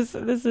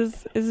 This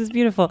is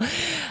beautiful.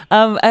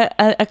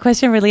 A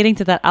question relating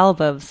to that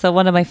album. So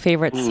one of my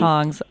favorite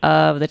songs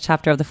of the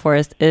Chapter of the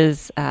Forest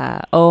is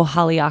 "Oh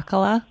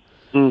Haleakala."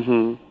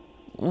 Mm-hmm.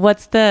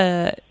 What's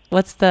the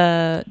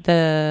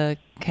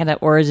kind of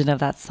origin of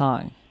that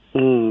song?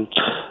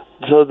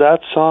 So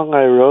that song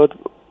I wrote,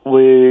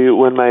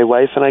 when my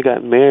wife and I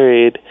got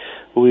married,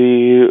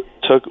 we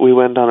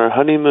went on our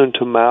honeymoon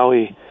to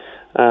Maui,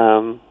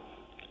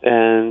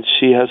 and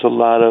she has a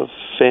lot of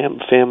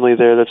family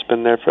there that's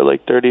been there for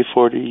like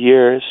 30-40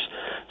 years.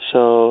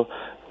 So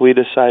we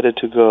decided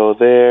to go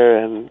there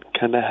and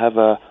kind of have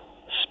a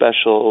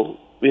special,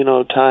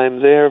 time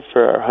there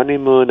for our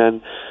honeymoon.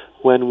 And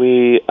when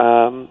we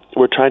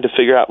were trying to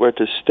figure out where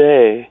to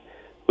stay,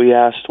 we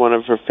asked one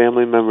of her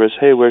family members,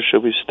 hey, where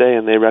should we stay?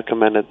 And they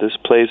recommended this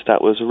place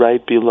that was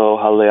right below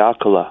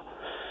Haleakala.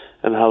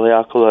 And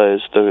Haleakala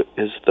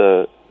is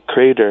the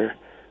crater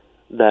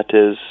that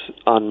is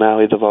on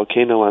Maui, the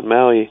volcano on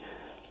Maui.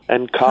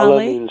 And Kala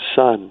means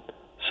sun,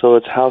 so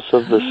it's House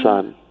of the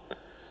Sun,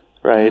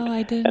 right? Oh,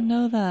 I didn't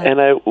know that.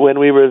 And when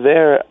we were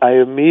there, I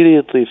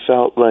immediately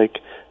felt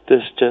like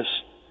this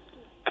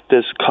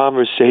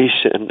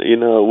conversation,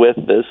 with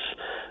this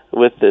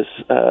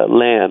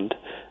land,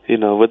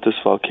 with this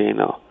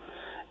volcano.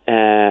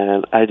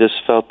 And I just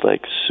felt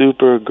like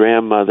super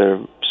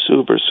grandmother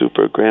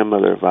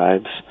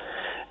vibes.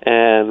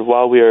 And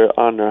while we were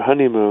on our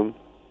honeymoon,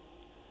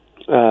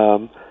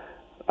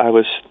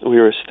 we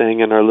were staying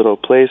in our little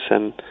place,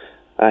 and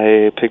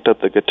I picked up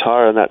the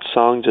guitar, and that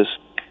song just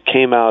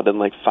came out in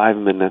like 5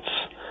 minutes.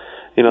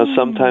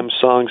 Sometimes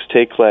songs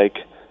take like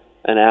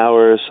an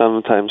hour,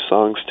 sometimes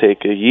songs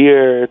take a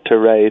year to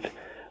write,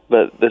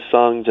 but the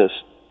song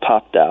just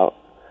popped out.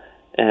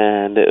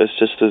 And it was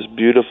just this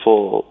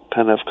beautiful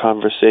kind of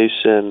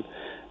conversation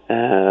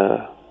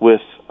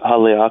with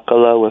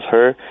Haleakala, with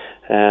her,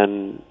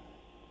 and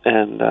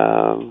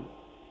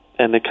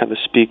it kind of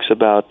speaks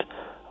about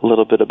a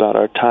little bit about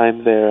our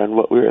time there and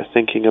what we were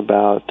thinking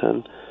about,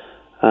 and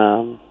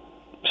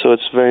so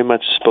it's very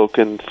much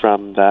spoken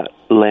from that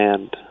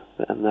land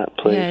and that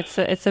place.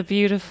 Yeah, it's a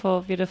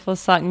beautiful, beautiful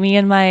song. Me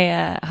and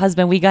my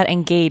husband, we got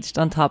engaged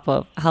on top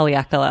of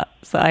Haleakala.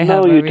 So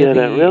No, you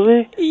didn't,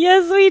 really?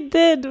 Yes, we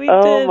did.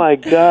 Oh my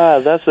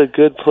God, that's a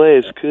good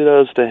place.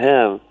 Kudos to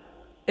him.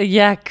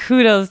 Yeah,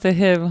 kudos to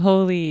him.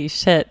 Holy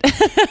shit.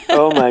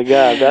 Oh my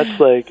God, that's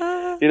like,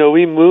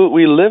 we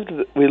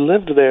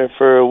lived there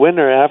for a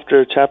winter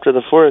after Chapter of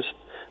the Forest.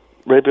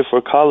 Right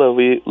before Kala,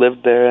 we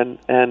lived there,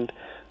 and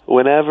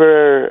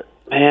whenever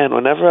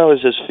I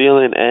was just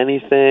feeling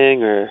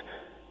anything, or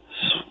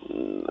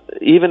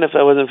even if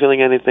I wasn't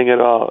feeling anything at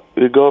all,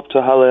 you go up to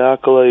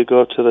Haleakala, you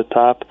go up to the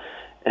top,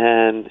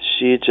 and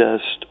she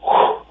just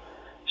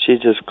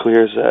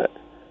clears it.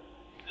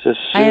 It's just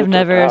I have super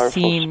never powerful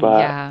seen. spot.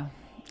 Yeah,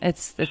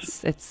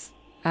 it's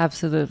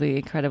absolutely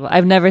incredible.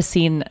 I've never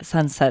seen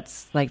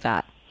sunsets like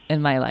that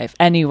in my life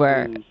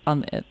anywhere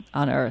on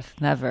Earth.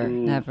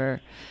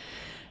 Never.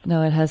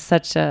 No, it has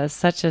such a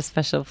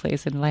special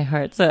place in my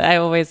heart. So I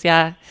always,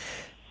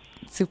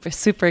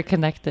 super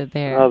connected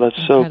there. Oh, that's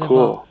Incredible. so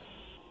cool.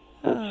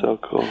 That's so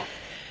cool.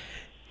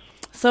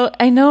 So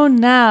I know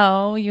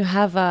now you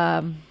have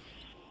a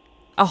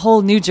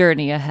whole new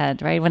journey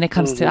ahead, right? When it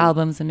comes to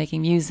albums and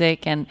making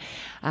music, and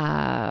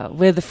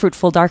with the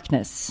Fruitful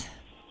Darkness.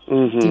 Do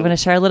you want to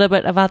share a little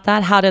bit about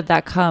that? How did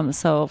that come?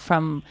 So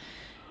from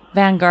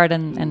Vanguard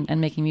and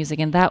making music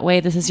in that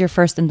way, this is your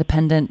first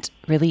independent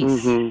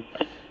release.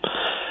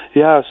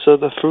 Yeah, so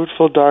the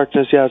Fruitful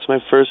Darkness, it's my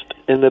first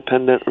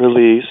independent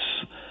release,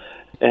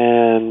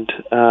 and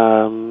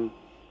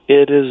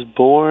it is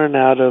born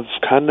out of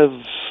kind of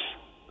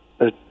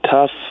a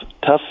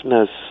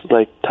toughness,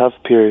 like tough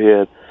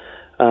period.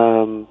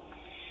 The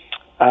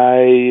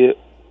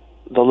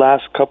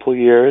last couple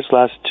years,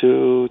 last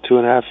two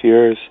and a half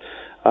years,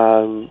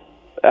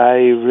 I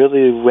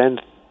really went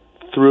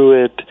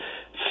through it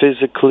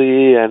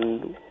physically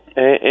and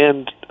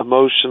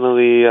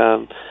emotionally.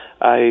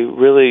 I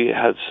really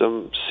had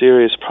some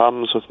serious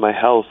problems with my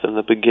health in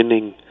the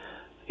beginning,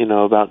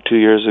 about 2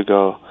 years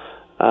ago.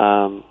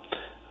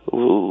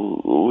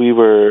 We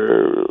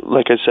were,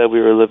 like I said, we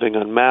were living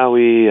on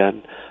Maui,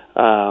 and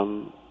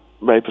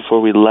right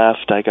before we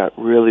left, I got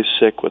really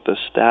sick with a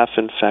staph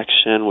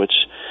infection, which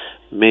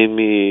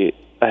made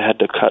I had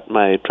to cut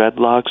my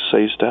dreadlocks. I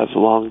used to have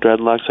long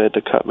dreadlocks. I had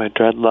to cut my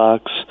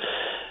dreadlocks.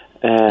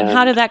 And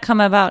how did that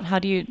come about? How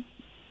do you...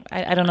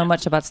 I don't know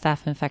much about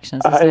staph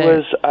infections. We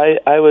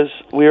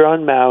were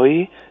on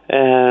Maui,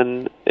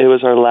 and it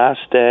was our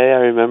last day,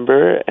 I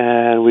remember,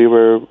 and we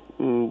were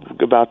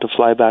about to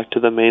fly back to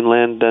the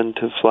mainland, then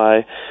to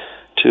fly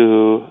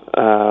to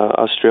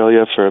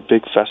Australia for a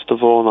big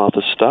festival and all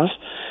this stuff,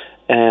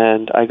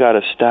 and I got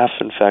a staph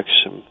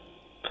infection,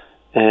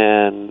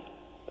 and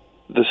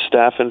the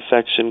staph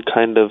infection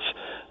kind of,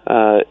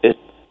 it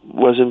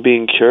wasn't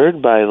being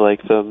cured by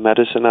like the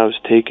medicine I was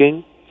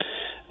taking.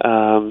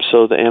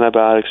 So the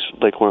antibiotics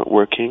weren't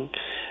working,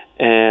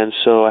 and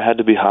so I had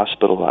to be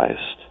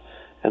hospitalized,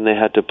 and they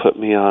had to put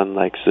me on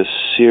this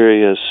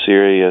serious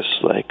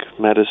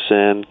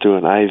medicine through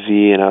an IV,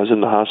 and I was in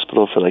the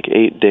hospital for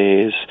 8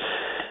 days,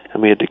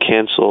 and we had to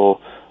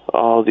cancel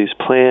all these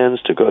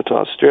plans to go to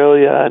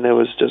Australia, and it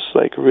was just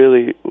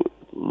really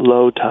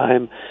low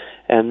time,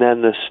 and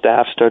then the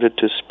staph started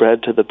to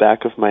spread to the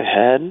back of my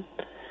head,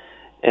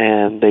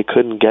 and they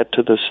couldn't get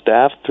to the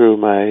staph through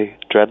my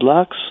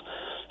dreadlocks.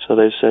 So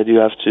they said, you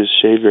have to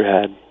shave your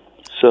head.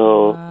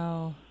 So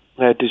wow.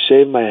 I had to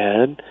shave my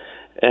head,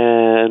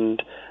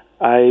 and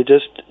I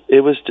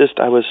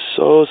was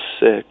so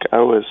sick.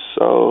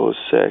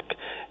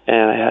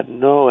 And I had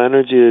no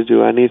energy to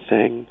do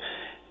anything.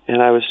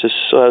 And I was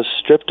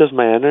stripped of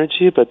my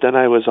energy, but then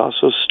I was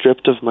also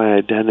stripped of my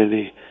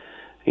identity.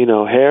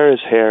 Hair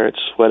is hair,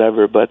 it's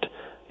whatever, but,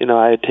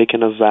 I had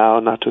taken a vow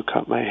not to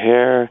cut my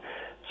hair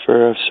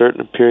for a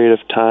certain period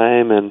of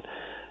time, and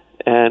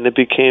it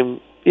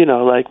became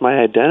my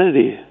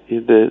identity,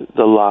 the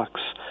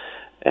locks,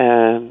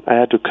 and I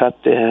had to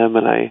cut them,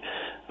 and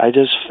I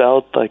just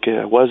felt like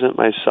I wasn't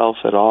myself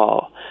at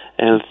all,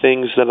 and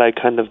things that I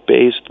kind of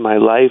based my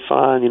life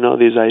on,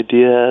 these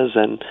ideas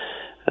and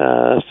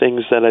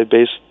things that I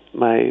based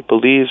my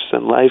beliefs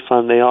and life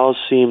on, they all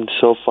seemed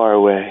so far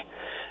away,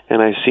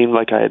 and I seemed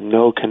like I had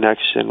no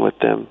connection with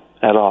them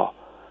at all,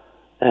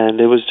 and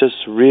it was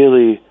just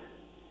really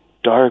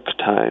dark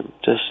time,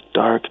 just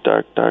dark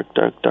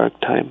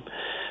time.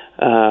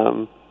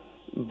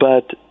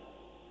 But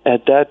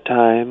at that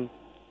time,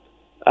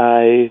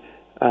 I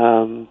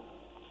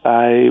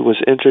was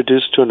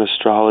introduced to an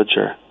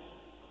astrologer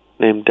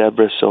named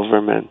Deborah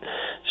Silverman.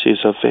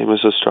 She's a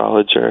famous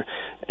astrologer,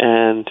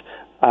 and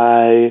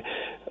a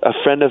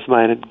friend of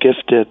mine had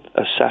gifted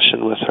a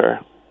session with her.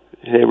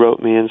 They wrote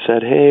me and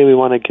said, hey, we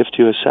want to gift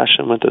you a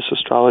session with this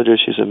astrologer.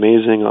 She's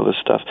amazing, all this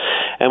stuff.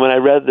 And when I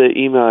read the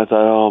email, I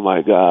thought, oh,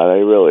 my God, I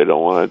really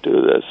don't want to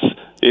do this,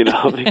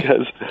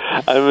 because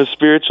I'm a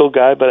spiritual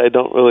guy, but I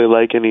don't really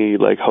like any,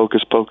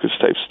 hocus-pocus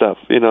type stuff.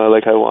 I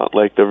want,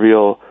 the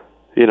real,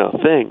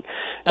 thing.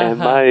 And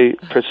my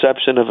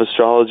perception of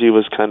astrology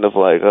was kind of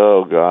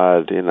oh,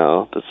 God,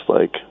 that's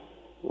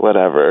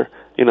whatever.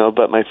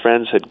 But my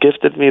friends had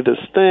gifted me this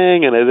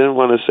thing, and I didn't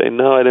want to say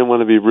no. I didn't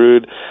want to be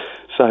rude.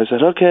 So I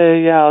said,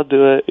 okay, yeah, I'll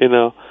do it,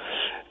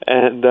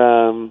 And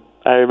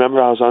I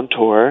remember I was on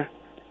tour,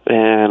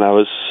 and I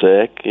was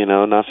sick,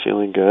 not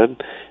feeling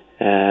good.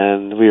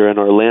 And we were in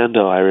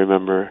Orlando, I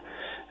remember.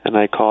 And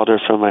I called her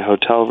from my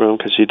hotel room,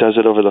 because she does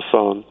it over the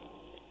phone.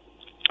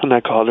 And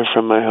I called her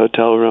from my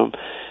hotel room,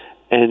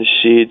 and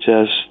she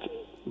just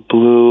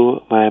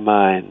blew my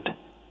mind.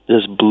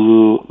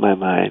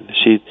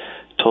 She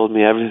told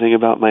me everything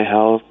about my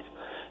health.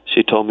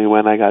 She told me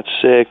when I got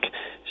sick.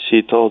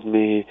 She told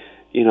me,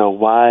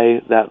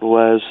 why that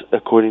was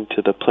according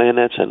to the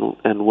planets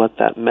and what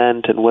that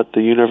meant and what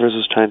the universe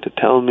was trying to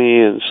tell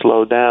me and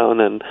slow down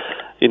and,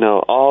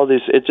 all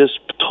these, it just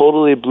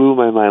totally blew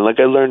my mind. Like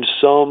I learned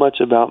so much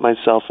about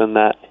myself in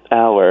that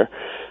hour,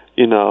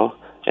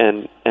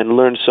 and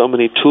learned so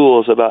many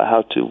tools about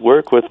how to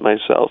work with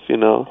myself, in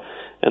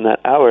that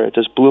hour. It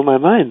just blew my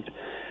mind.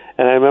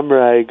 And I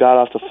remember I got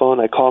off the phone,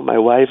 I called my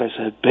wife, I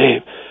said,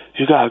 babe,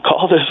 you got to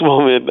call this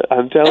woman.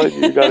 I'm telling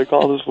you, you got to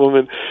call this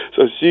woman.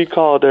 So she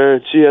called her,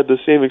 and she had the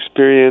same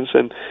experience,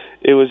 and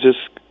it was just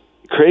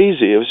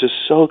crazy. It was just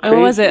so crazy.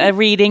 Oh, was it a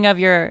reading of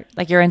your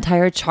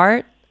entire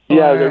chart? Or?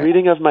 Yeah, the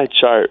reading of my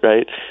chart,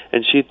 right?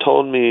 And she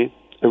told me,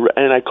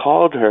 and I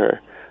called her.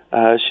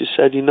 She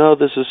said,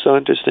 this is so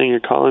interesting. You're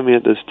calling me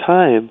at this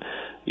time.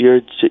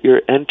 You're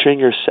entering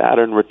your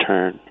Saturn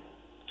return.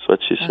 That's what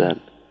she said.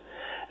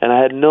 And I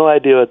had no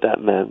idea what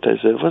that meant. I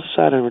said, what's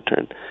Saturn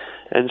return?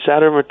 And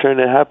Saturn return,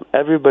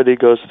 everybody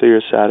goes through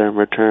your Saturn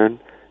return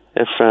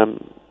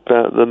from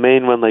the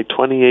main one, like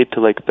 28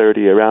 to like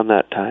 30, around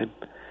that time.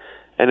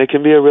 And it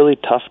can be a really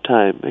tough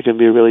time.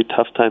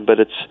 But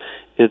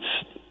it's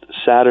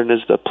Saturn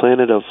is the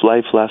planet of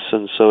life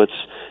lessons, so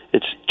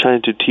it's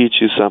trying to teach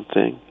you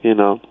something,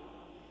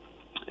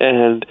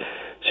 And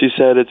she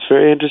said, it's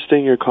very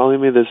interesting you're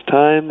calling me this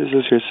time. This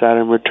is your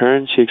Saturn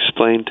return. She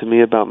explained to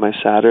me about my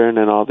Saturn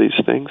and all these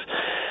things.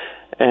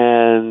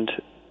 And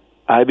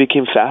I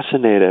became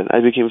fascinated.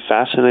 I became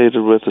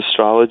fascinated with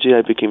astrology.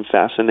 I became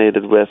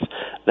fascinated with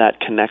that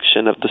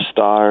connection of the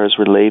stars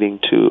relating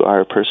to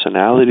our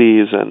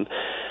personalities, and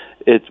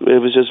it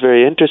was just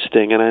very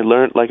interesting. And I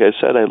learned, like I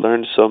said, I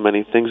learned so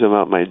many things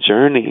about my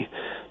journey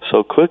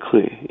so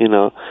quickly,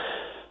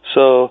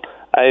 So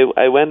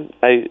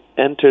I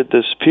entered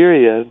this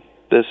period,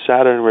 this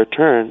Saturn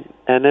return,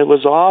 and it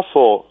was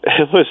awful.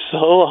 It was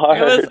so hard.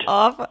 It was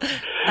awful.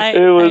 It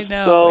was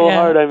so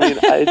hard. I mean,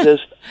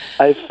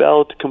 I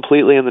felt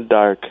completely in the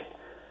dark.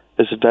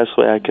 Is the best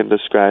way I can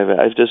describe it.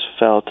 I just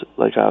felt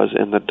like I was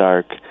in the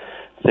dark.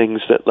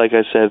 Things that, like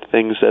I said,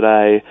 things that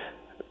I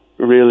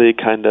really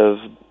kind of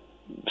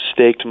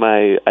staked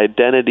my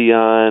identity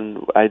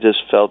on. I just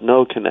felt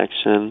no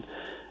connection,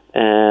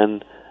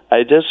 and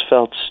I just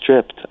felt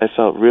stripped. I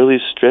felt really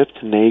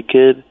stripped,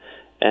 naked,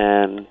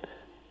 and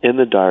in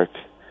the dark.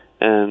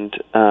 And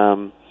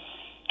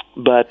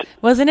but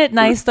wasn't it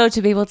nice though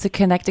to be able to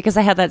connect it? Because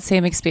I had that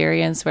same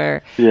experience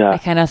where I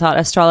kind of thought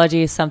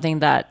astrology is something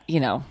that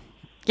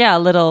a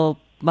little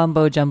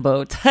mumbo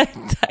jumbo type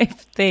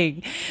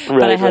thing. Right,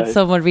 but I had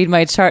someone read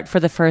my chart for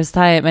the first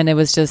time, and it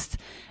was just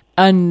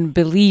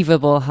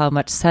unbelievable how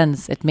much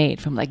sense it made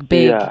from like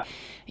big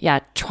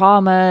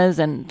traumas,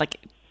 and like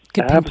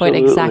could pinpoint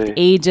exact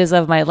ages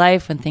of my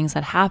life and things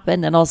that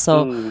happened, and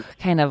also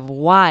kind of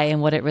why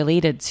and what it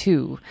related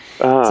to.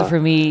 So for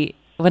me,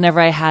 whenever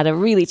I had a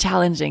really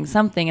challenging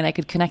something and I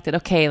could connect it,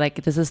 okay,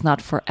 like this is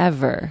not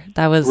forever.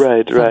 That was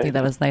something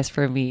that was nice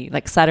for me.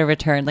 Like Saturn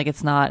return, like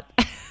it's not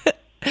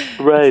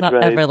it's not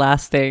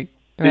everlasting.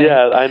 Right?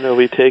 Yeah, I know.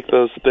 We take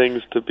those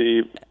things to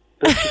be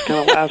it's just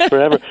going to last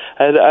forever.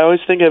 I always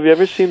think, have you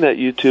ever seen that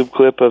YouTube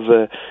clip of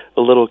a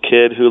little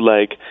kid who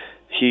like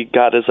he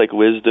got his like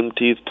wisdom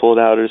teeth pulled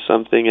out or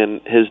something,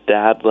 and his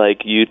dad like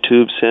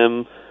YouTubes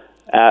him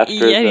after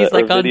he's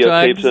like on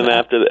videotapes him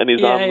after, and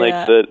he's on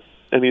like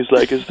and he's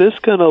like, is this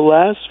gonna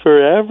last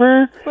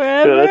forever?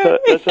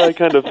 That's how I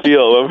kind of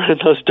feel when we're in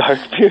those dark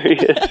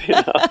periods,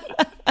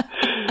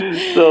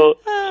 So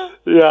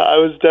I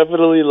was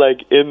definitely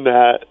like in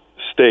that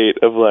state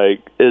of like,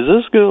 is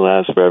this gonna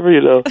last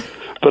forever?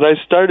 But I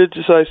started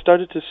to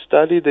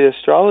study the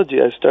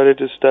astrology. I started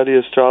to study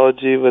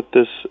astrology with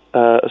this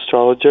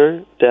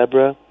astrologer,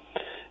 Deborah,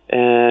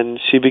 and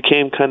she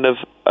became kind of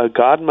a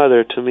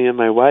godmother to me and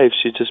my wife.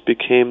 She just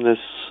became this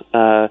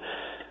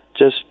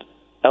just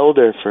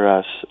elder for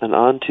us, an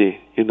auntie,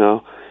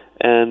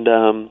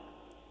 and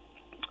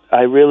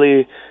I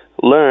really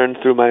learned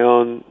through my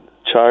own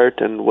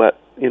chart and what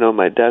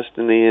my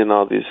destiny and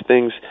all these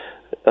things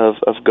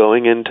of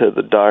going into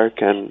the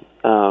dark and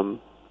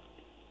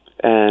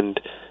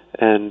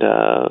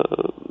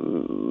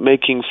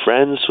making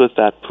friends with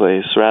that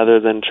place rather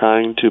than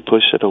trying to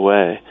push it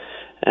away,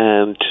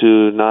 and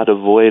to not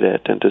avoid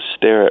it and to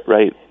stare it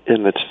right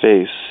in its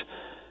face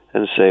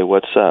and say,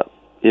 what's up,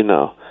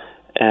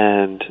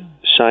 and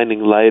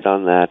shining light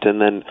on that, and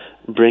then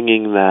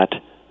bringing that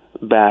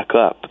back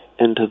up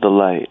into the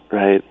light,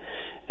 right?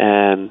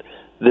 And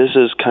this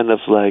is kind of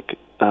like,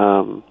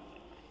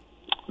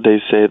 they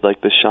say,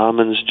 like the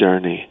shaman's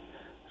journey,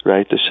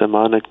 right? The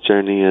shamanic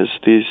journey is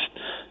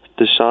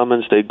the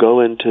shamans, they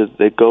go into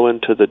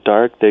the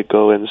dark, they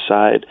go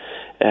inside,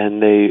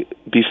 and they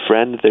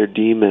befriend their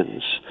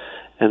demons,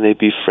 and they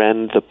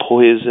befriend the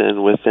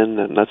poison within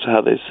them. That's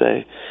how they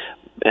say.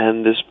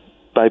 And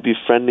by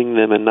befriending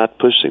them and not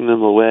pushing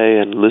them away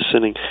and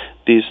listening,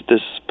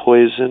 this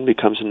poison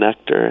becomes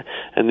nectar,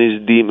 and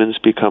these demons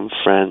become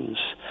friends,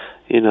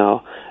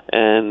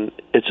 and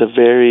it's a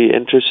very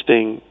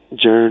interesting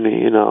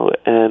journey,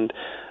 and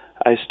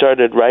I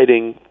started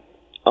writing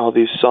all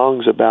these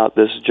songs about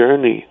this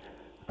journey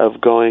of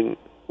going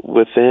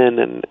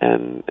within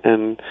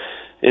and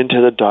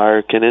into the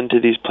dark and into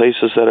these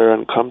places that are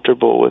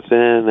uncomfortable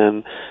within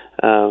and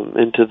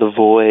into the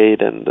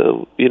void and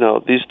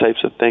these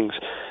types of things,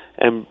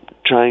 and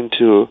trying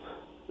to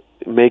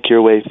make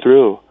your way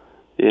through,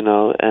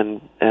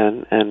 and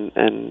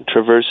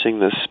traversing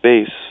this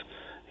space,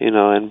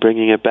 and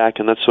bringing it back.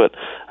 And that's what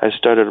I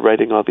started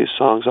writing all these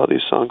songs.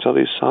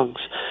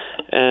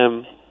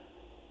 And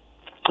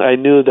I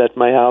knew that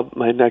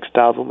my next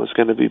album was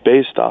going to be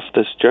based off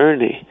this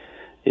journey,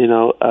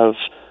 of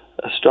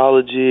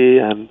astrology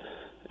and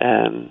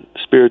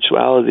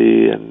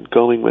spirituality and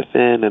going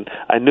within. And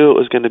I knew it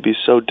was going to be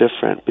so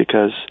different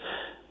because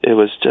it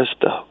was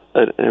just a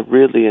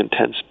really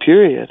intense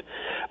period.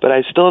 But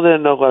I still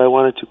didn't know what I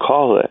wanted to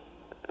call it.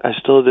 I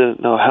still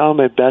didn't know how am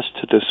I best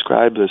to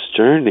describe this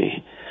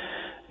journey,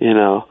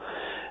 And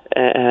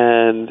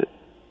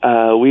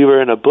we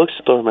were in a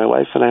bookstore. My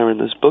wife and I were in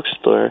this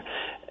bookstore,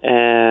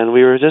 and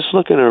we were just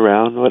looking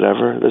around,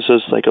 whatever. This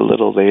was like a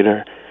little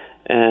later.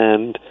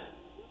 And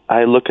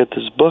I look at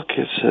this book.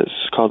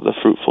 It's called The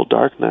Fruitful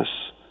Darkness.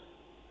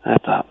 I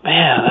thought,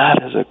 man,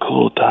 that is a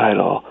cool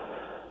title.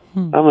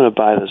 I'm going to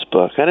buy this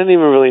book. I didn't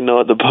even really know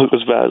what the book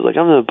was about. I was like,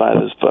 I'm going to buy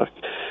this book,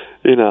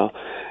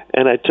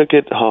 And I took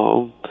it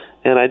home,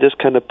 and I just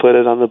kind of put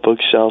it on the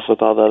bookshelf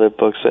with all the other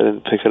books. I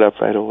didn't pick it up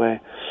right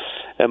away.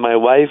 And my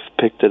wife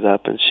picked it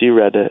up, and she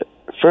read it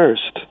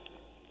first.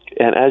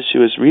 And as she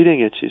was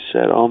reading it, she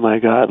said, oh, my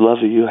God,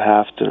 Lovey, you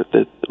have to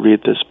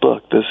read this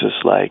book. This is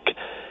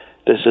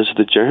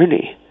the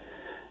journey.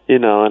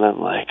 And I'm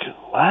like,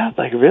 what?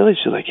 Like, really?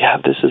 She's like, yeah,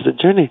 this is the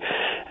journey.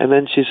 And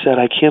then she said,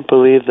 I can't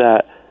believe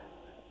that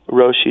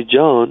Roshi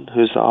Joan,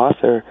 who's the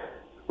author,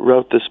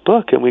 wrote this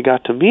book, and we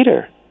got to meet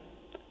her.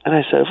 And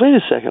I said, wait a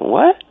second,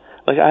 what?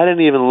 Like, I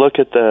didn't even look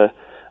at the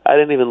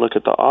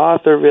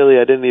author, really.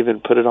 I didn't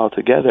even put it all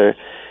together.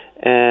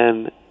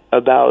 And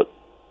about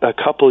a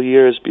couple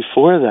years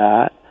before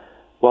that,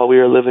 while we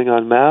were living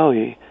on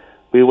Maui,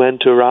 we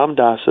went to Ram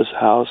Dass's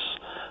house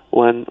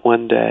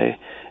one day,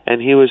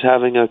 and he was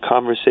having a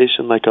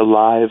conversation, like a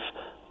live,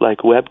 like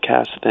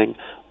webcast thing,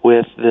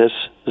 with this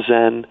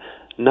Zen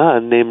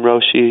nun named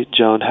Roshi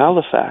Joan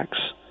Halifax.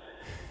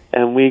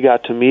 And we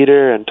got to meet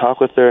her and talk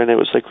with her, and it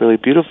was like really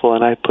beautiful.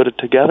 And I put it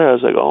together. I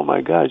was like, oh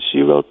my God,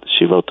 she wrote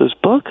this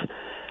book?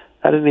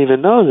 I didn't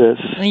even know this.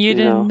 You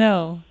didn't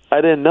know?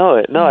 I didn't know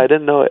it. No, I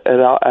didn't know it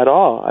at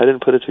all. I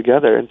didn't put it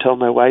together until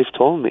my wife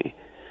told me.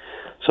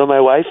 So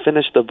my wife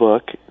finished the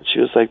book. She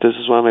was like, this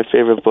is one of my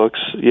favorite books.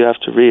 You have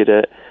to read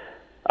it.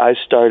 I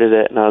started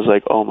it, and I was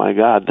like, oh my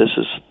God, this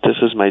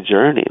is my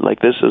journey. Like,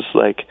 this is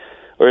like,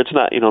 or it's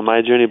not,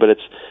 my journey, but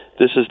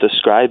this is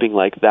describing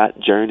like that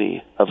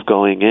journey of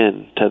going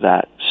into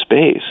that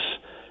space,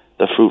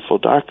 the fruitful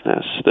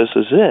darkness. This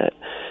is it.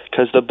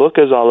 Because the book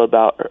is all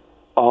about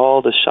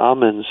all the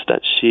shamans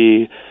that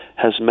she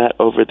has met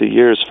over the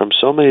years from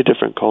so many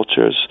different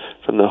cultures,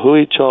 from the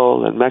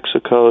Huichol in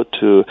Mexico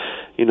to,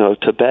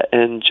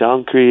 Tibetan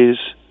Jankris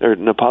or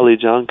Nepali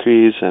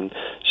Jankris and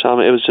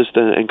shaman. It was just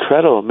an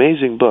incredible,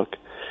 amazing book.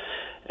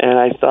 And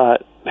I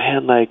thought,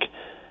 man, like,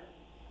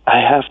 I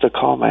have to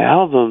call my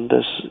album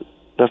The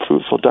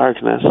Fruitful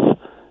Darkness,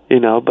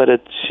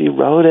 but she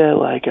wrote it,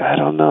 like, I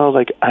don't know,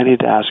 like, I need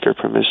to ask her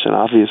permission,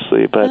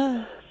 obviously, but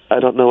I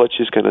don't know what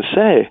she's going to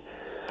say.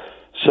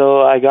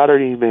 So I got her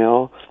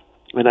email,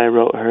 and I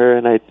wrote her,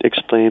 and I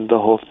explained the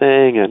whole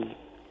thing, and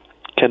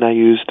can I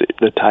use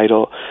the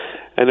title?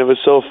 And it was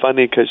so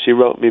funny because she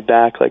wrote me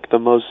back, like, the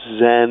most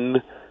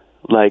zen,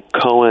 like,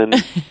 koan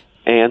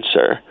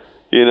answer.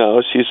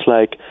 She's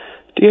like,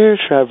 Dear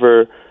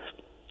Trevor,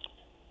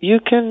 you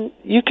can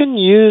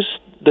use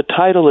the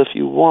title if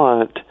you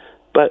want,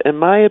 but in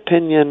my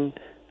opinion,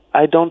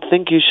 I don't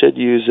think you should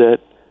use it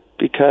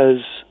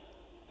because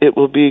it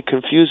will be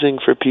confusing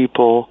for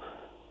people.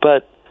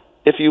 But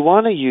if you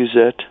want to use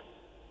it,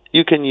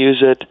 you can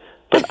use it,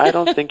 but I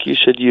don't think you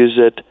should use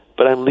it,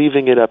 but I'm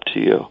leaving it up to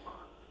you.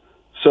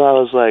 So I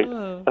was like,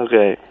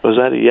 okay, was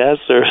that a yes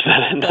or was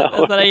that a no?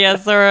 Was that a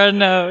yes or a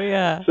no?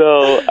 Yeah.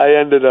 So I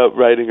ended up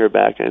writing her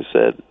back and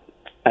said,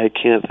 I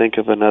can't think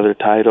of another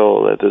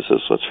title. That this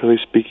is what's really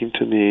speaking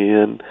to me,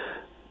 and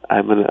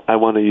I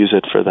want to use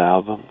it for the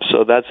album.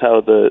 So that's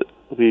how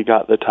we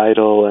got the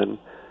title, and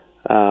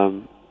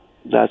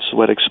that's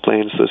what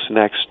explains this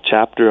next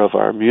chapter of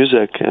our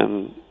music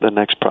and the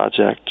next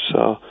project.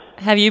 So.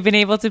 Have you been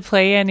able to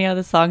play any of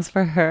the songs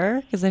for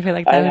her? Because I feel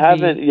like that I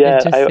haven't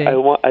yet.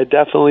 I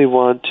definitely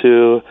want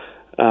to,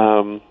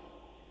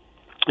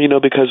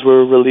 because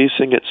we're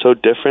releasing it so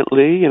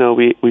differently.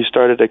 We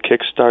started a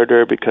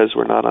Kickstarter because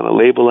we're not on a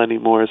label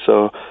anymore,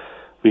 so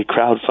we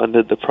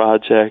crowdfunded the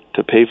project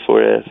to pay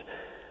for it.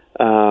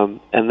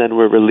 And then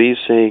we're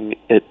releasing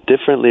it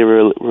differently.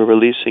 We're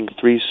releasing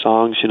 3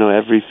 songs,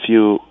 every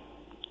 2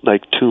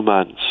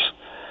 months.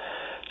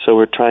 So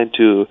we're trying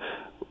to,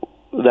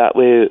 that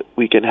way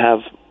we can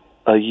have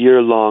a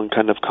year-long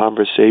kind of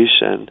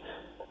conversation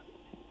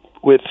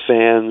with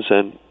fans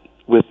and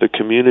with the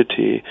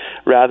community,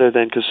 rather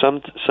than, because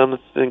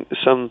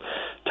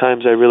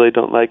sometimes I really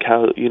don't like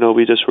how,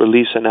 we just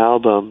release an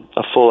album,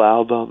 a full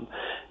album,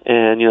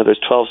 and there's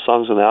 12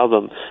 songs on the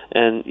album,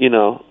 and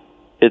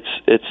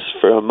it's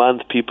for a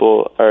month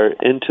people are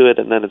into it,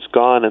 and then it's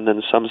gone, and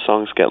then some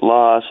songs get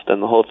lost,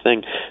 and the whole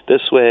thing.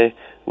 This way,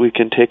 we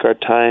can take our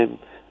time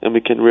and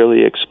we can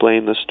really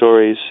explain the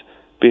stories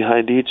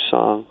behind each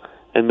song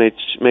and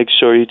make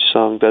sure each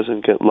song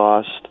doesn't get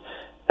lost,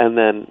 and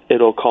then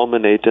it'll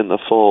culminate in the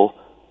full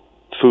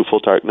Fruitful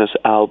Darkness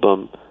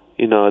album,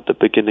 at the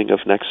beginning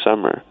of next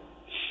summer.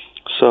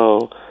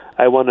 So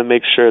I want to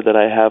make sure that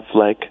I have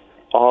like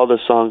all the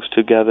songs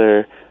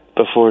together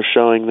before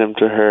showing them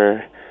to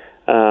her,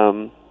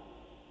 and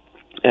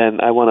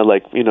I want to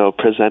like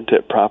present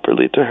it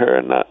properly to her,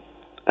 and not.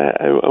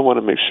 I want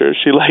to make sure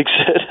she likes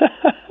it.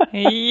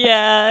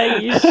 Yeah,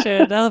 you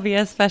should. That'll be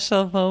a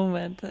special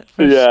moment.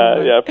 For yeah,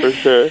 sure. Yeah, for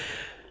sure.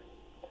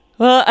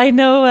 Well, I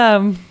know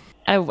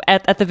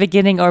at the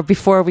beginning or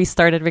before we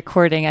started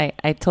recording,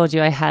 I told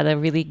you I had a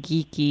really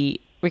geeky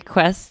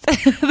request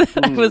that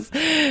I was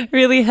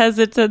really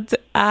hesitant to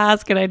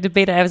ask, and I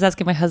debated. I was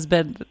asking my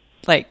husband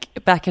like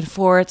back and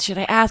forth, should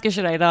I ask or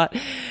should I not?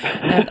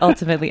 And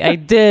ultimately I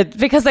did,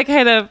 because I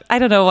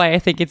don't know why I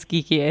think it's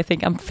geeky. I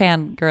think I'm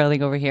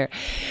fangirling over here.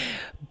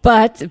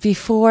 But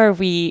before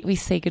we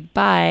say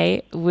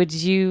goodbye, would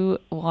you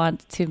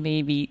want to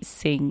maybe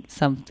sing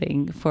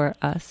something for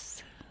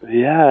us?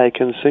 Yeah, I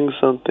can sing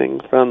something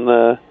from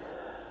the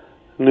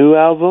new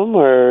album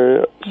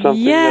or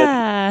something.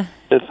 Yeah.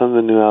 It's on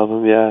the new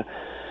album, yeah.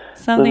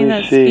 Something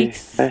that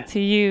speaks to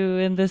you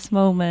in this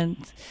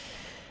moment.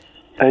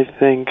 I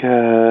think,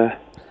 hold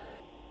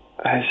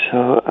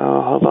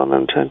on,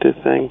 I'm trying to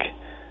think.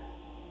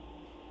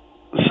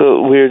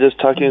 So we were just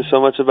talking so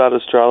much about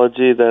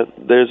astrology that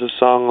there's a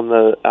song on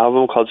the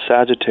album called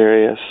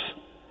Sagittarius,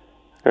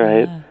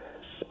 right? Yeah.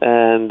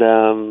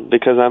 And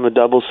because I'm a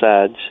double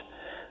Sag,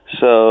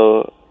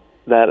 so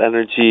that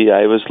energy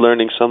I was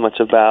learning so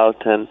much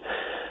about, and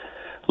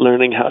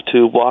learning how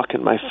to walk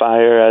in my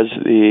fire as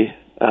the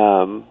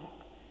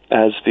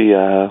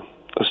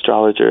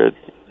astrologer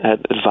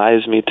had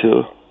advised me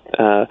to.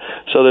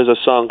 So there's a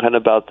song kind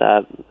of about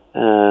that,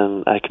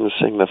 and I can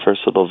sing the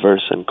first little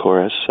verse and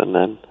chorus, and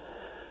then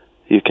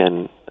you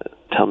can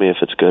tell me if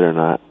it's good or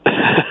not.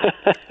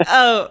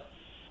 Oh,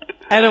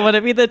 I don't want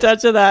to be the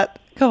judge of that.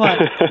 Come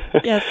on.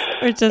 Yes,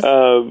 we're just...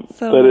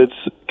 But it's,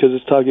 because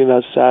it's talking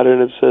about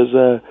Saturn, it says,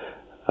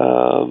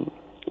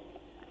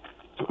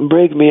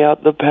 break me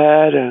out the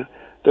pattern,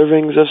 the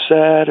rings of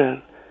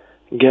Saturn,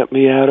 get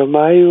me out of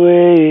my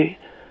way.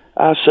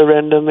 I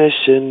surrender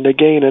mission to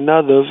gain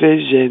another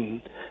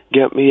vision.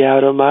 Get me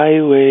out of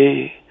my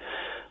way.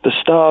 The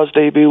stars,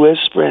 they be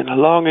whispering,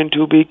 longing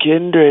to be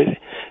kindred.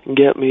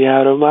 Get me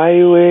out of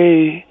my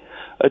way.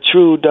 A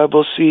true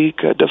double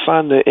seeker to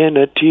find the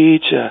inner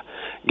teacher.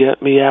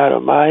 Get me out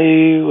of my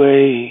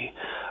way.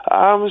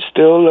 I'm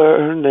still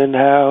learning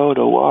how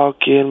to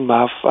walk in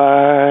my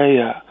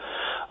fire.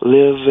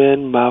 Live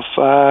in my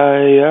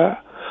fire.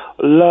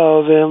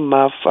 Love in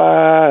my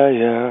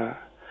fire.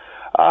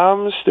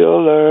 I'm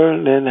still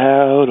learning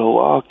how to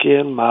walk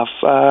in my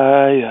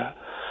fire,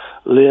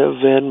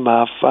 live in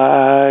my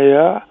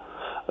fire,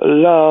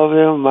 love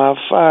in my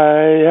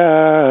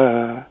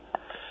fire.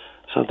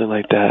 Something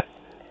like that.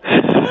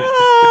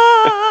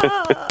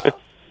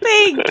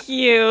 Thank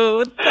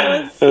you.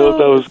 That was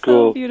that was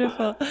cool. So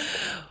beautiful.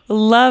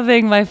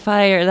 Loving my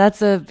fire.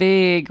 That's a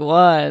big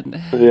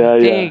one. Yeah,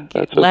 big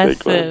that's a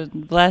lesson, big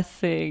one.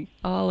 Blessing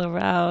all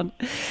around.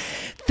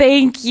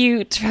 Thank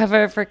you,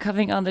 Trevor, for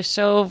coming on the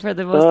show for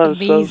the most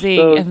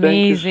amazing.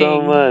 Thank you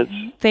so much.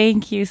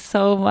 Thank you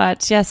so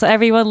much. Yeah, so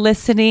everyone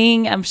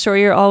listening, I'm sure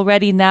you're all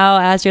ready now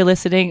as you're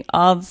listening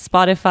on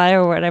Spotify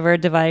or whatever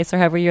device or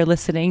however you're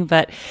listening,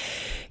 but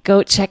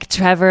go check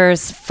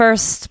Trevor's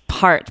first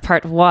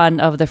part 1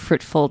 of The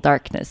Fruitful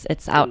Darkness.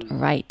 It's out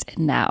right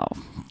now.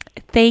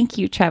 Thank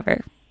you,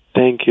 Trevor.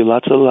 Thank you.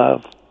 Lots of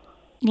love.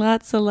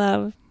 Lots of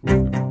love.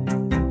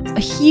 A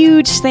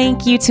huge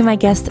thank you to my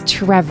guest,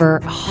 Trevor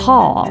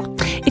Hall.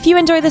 If you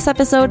enjoyed this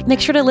episode, make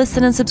sure to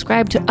listen and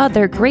subscribe to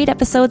other great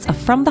episodes of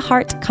From the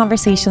Heart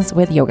Conversations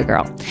with Yoga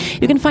Girl.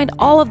 You can find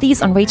all of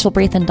these on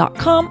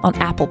rachelbraithen.com, on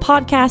Apple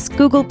Podcasts,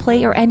 Google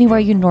Play, or anywhere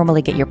you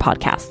normally get your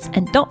podcasts.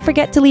 And don't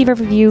forget to leave a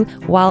review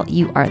while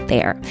you are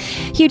there.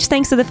 Huge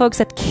thanks to the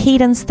folks at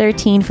Cadence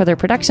 13 for their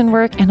production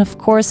work. And of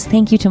course,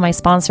 thank you to my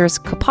sponsors,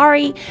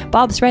 Kopari,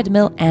 Bob's Red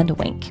Mill, and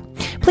Wink.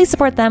 Please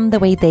support them the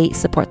way they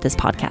support this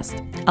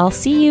podcast. I'll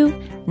see you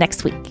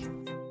next week.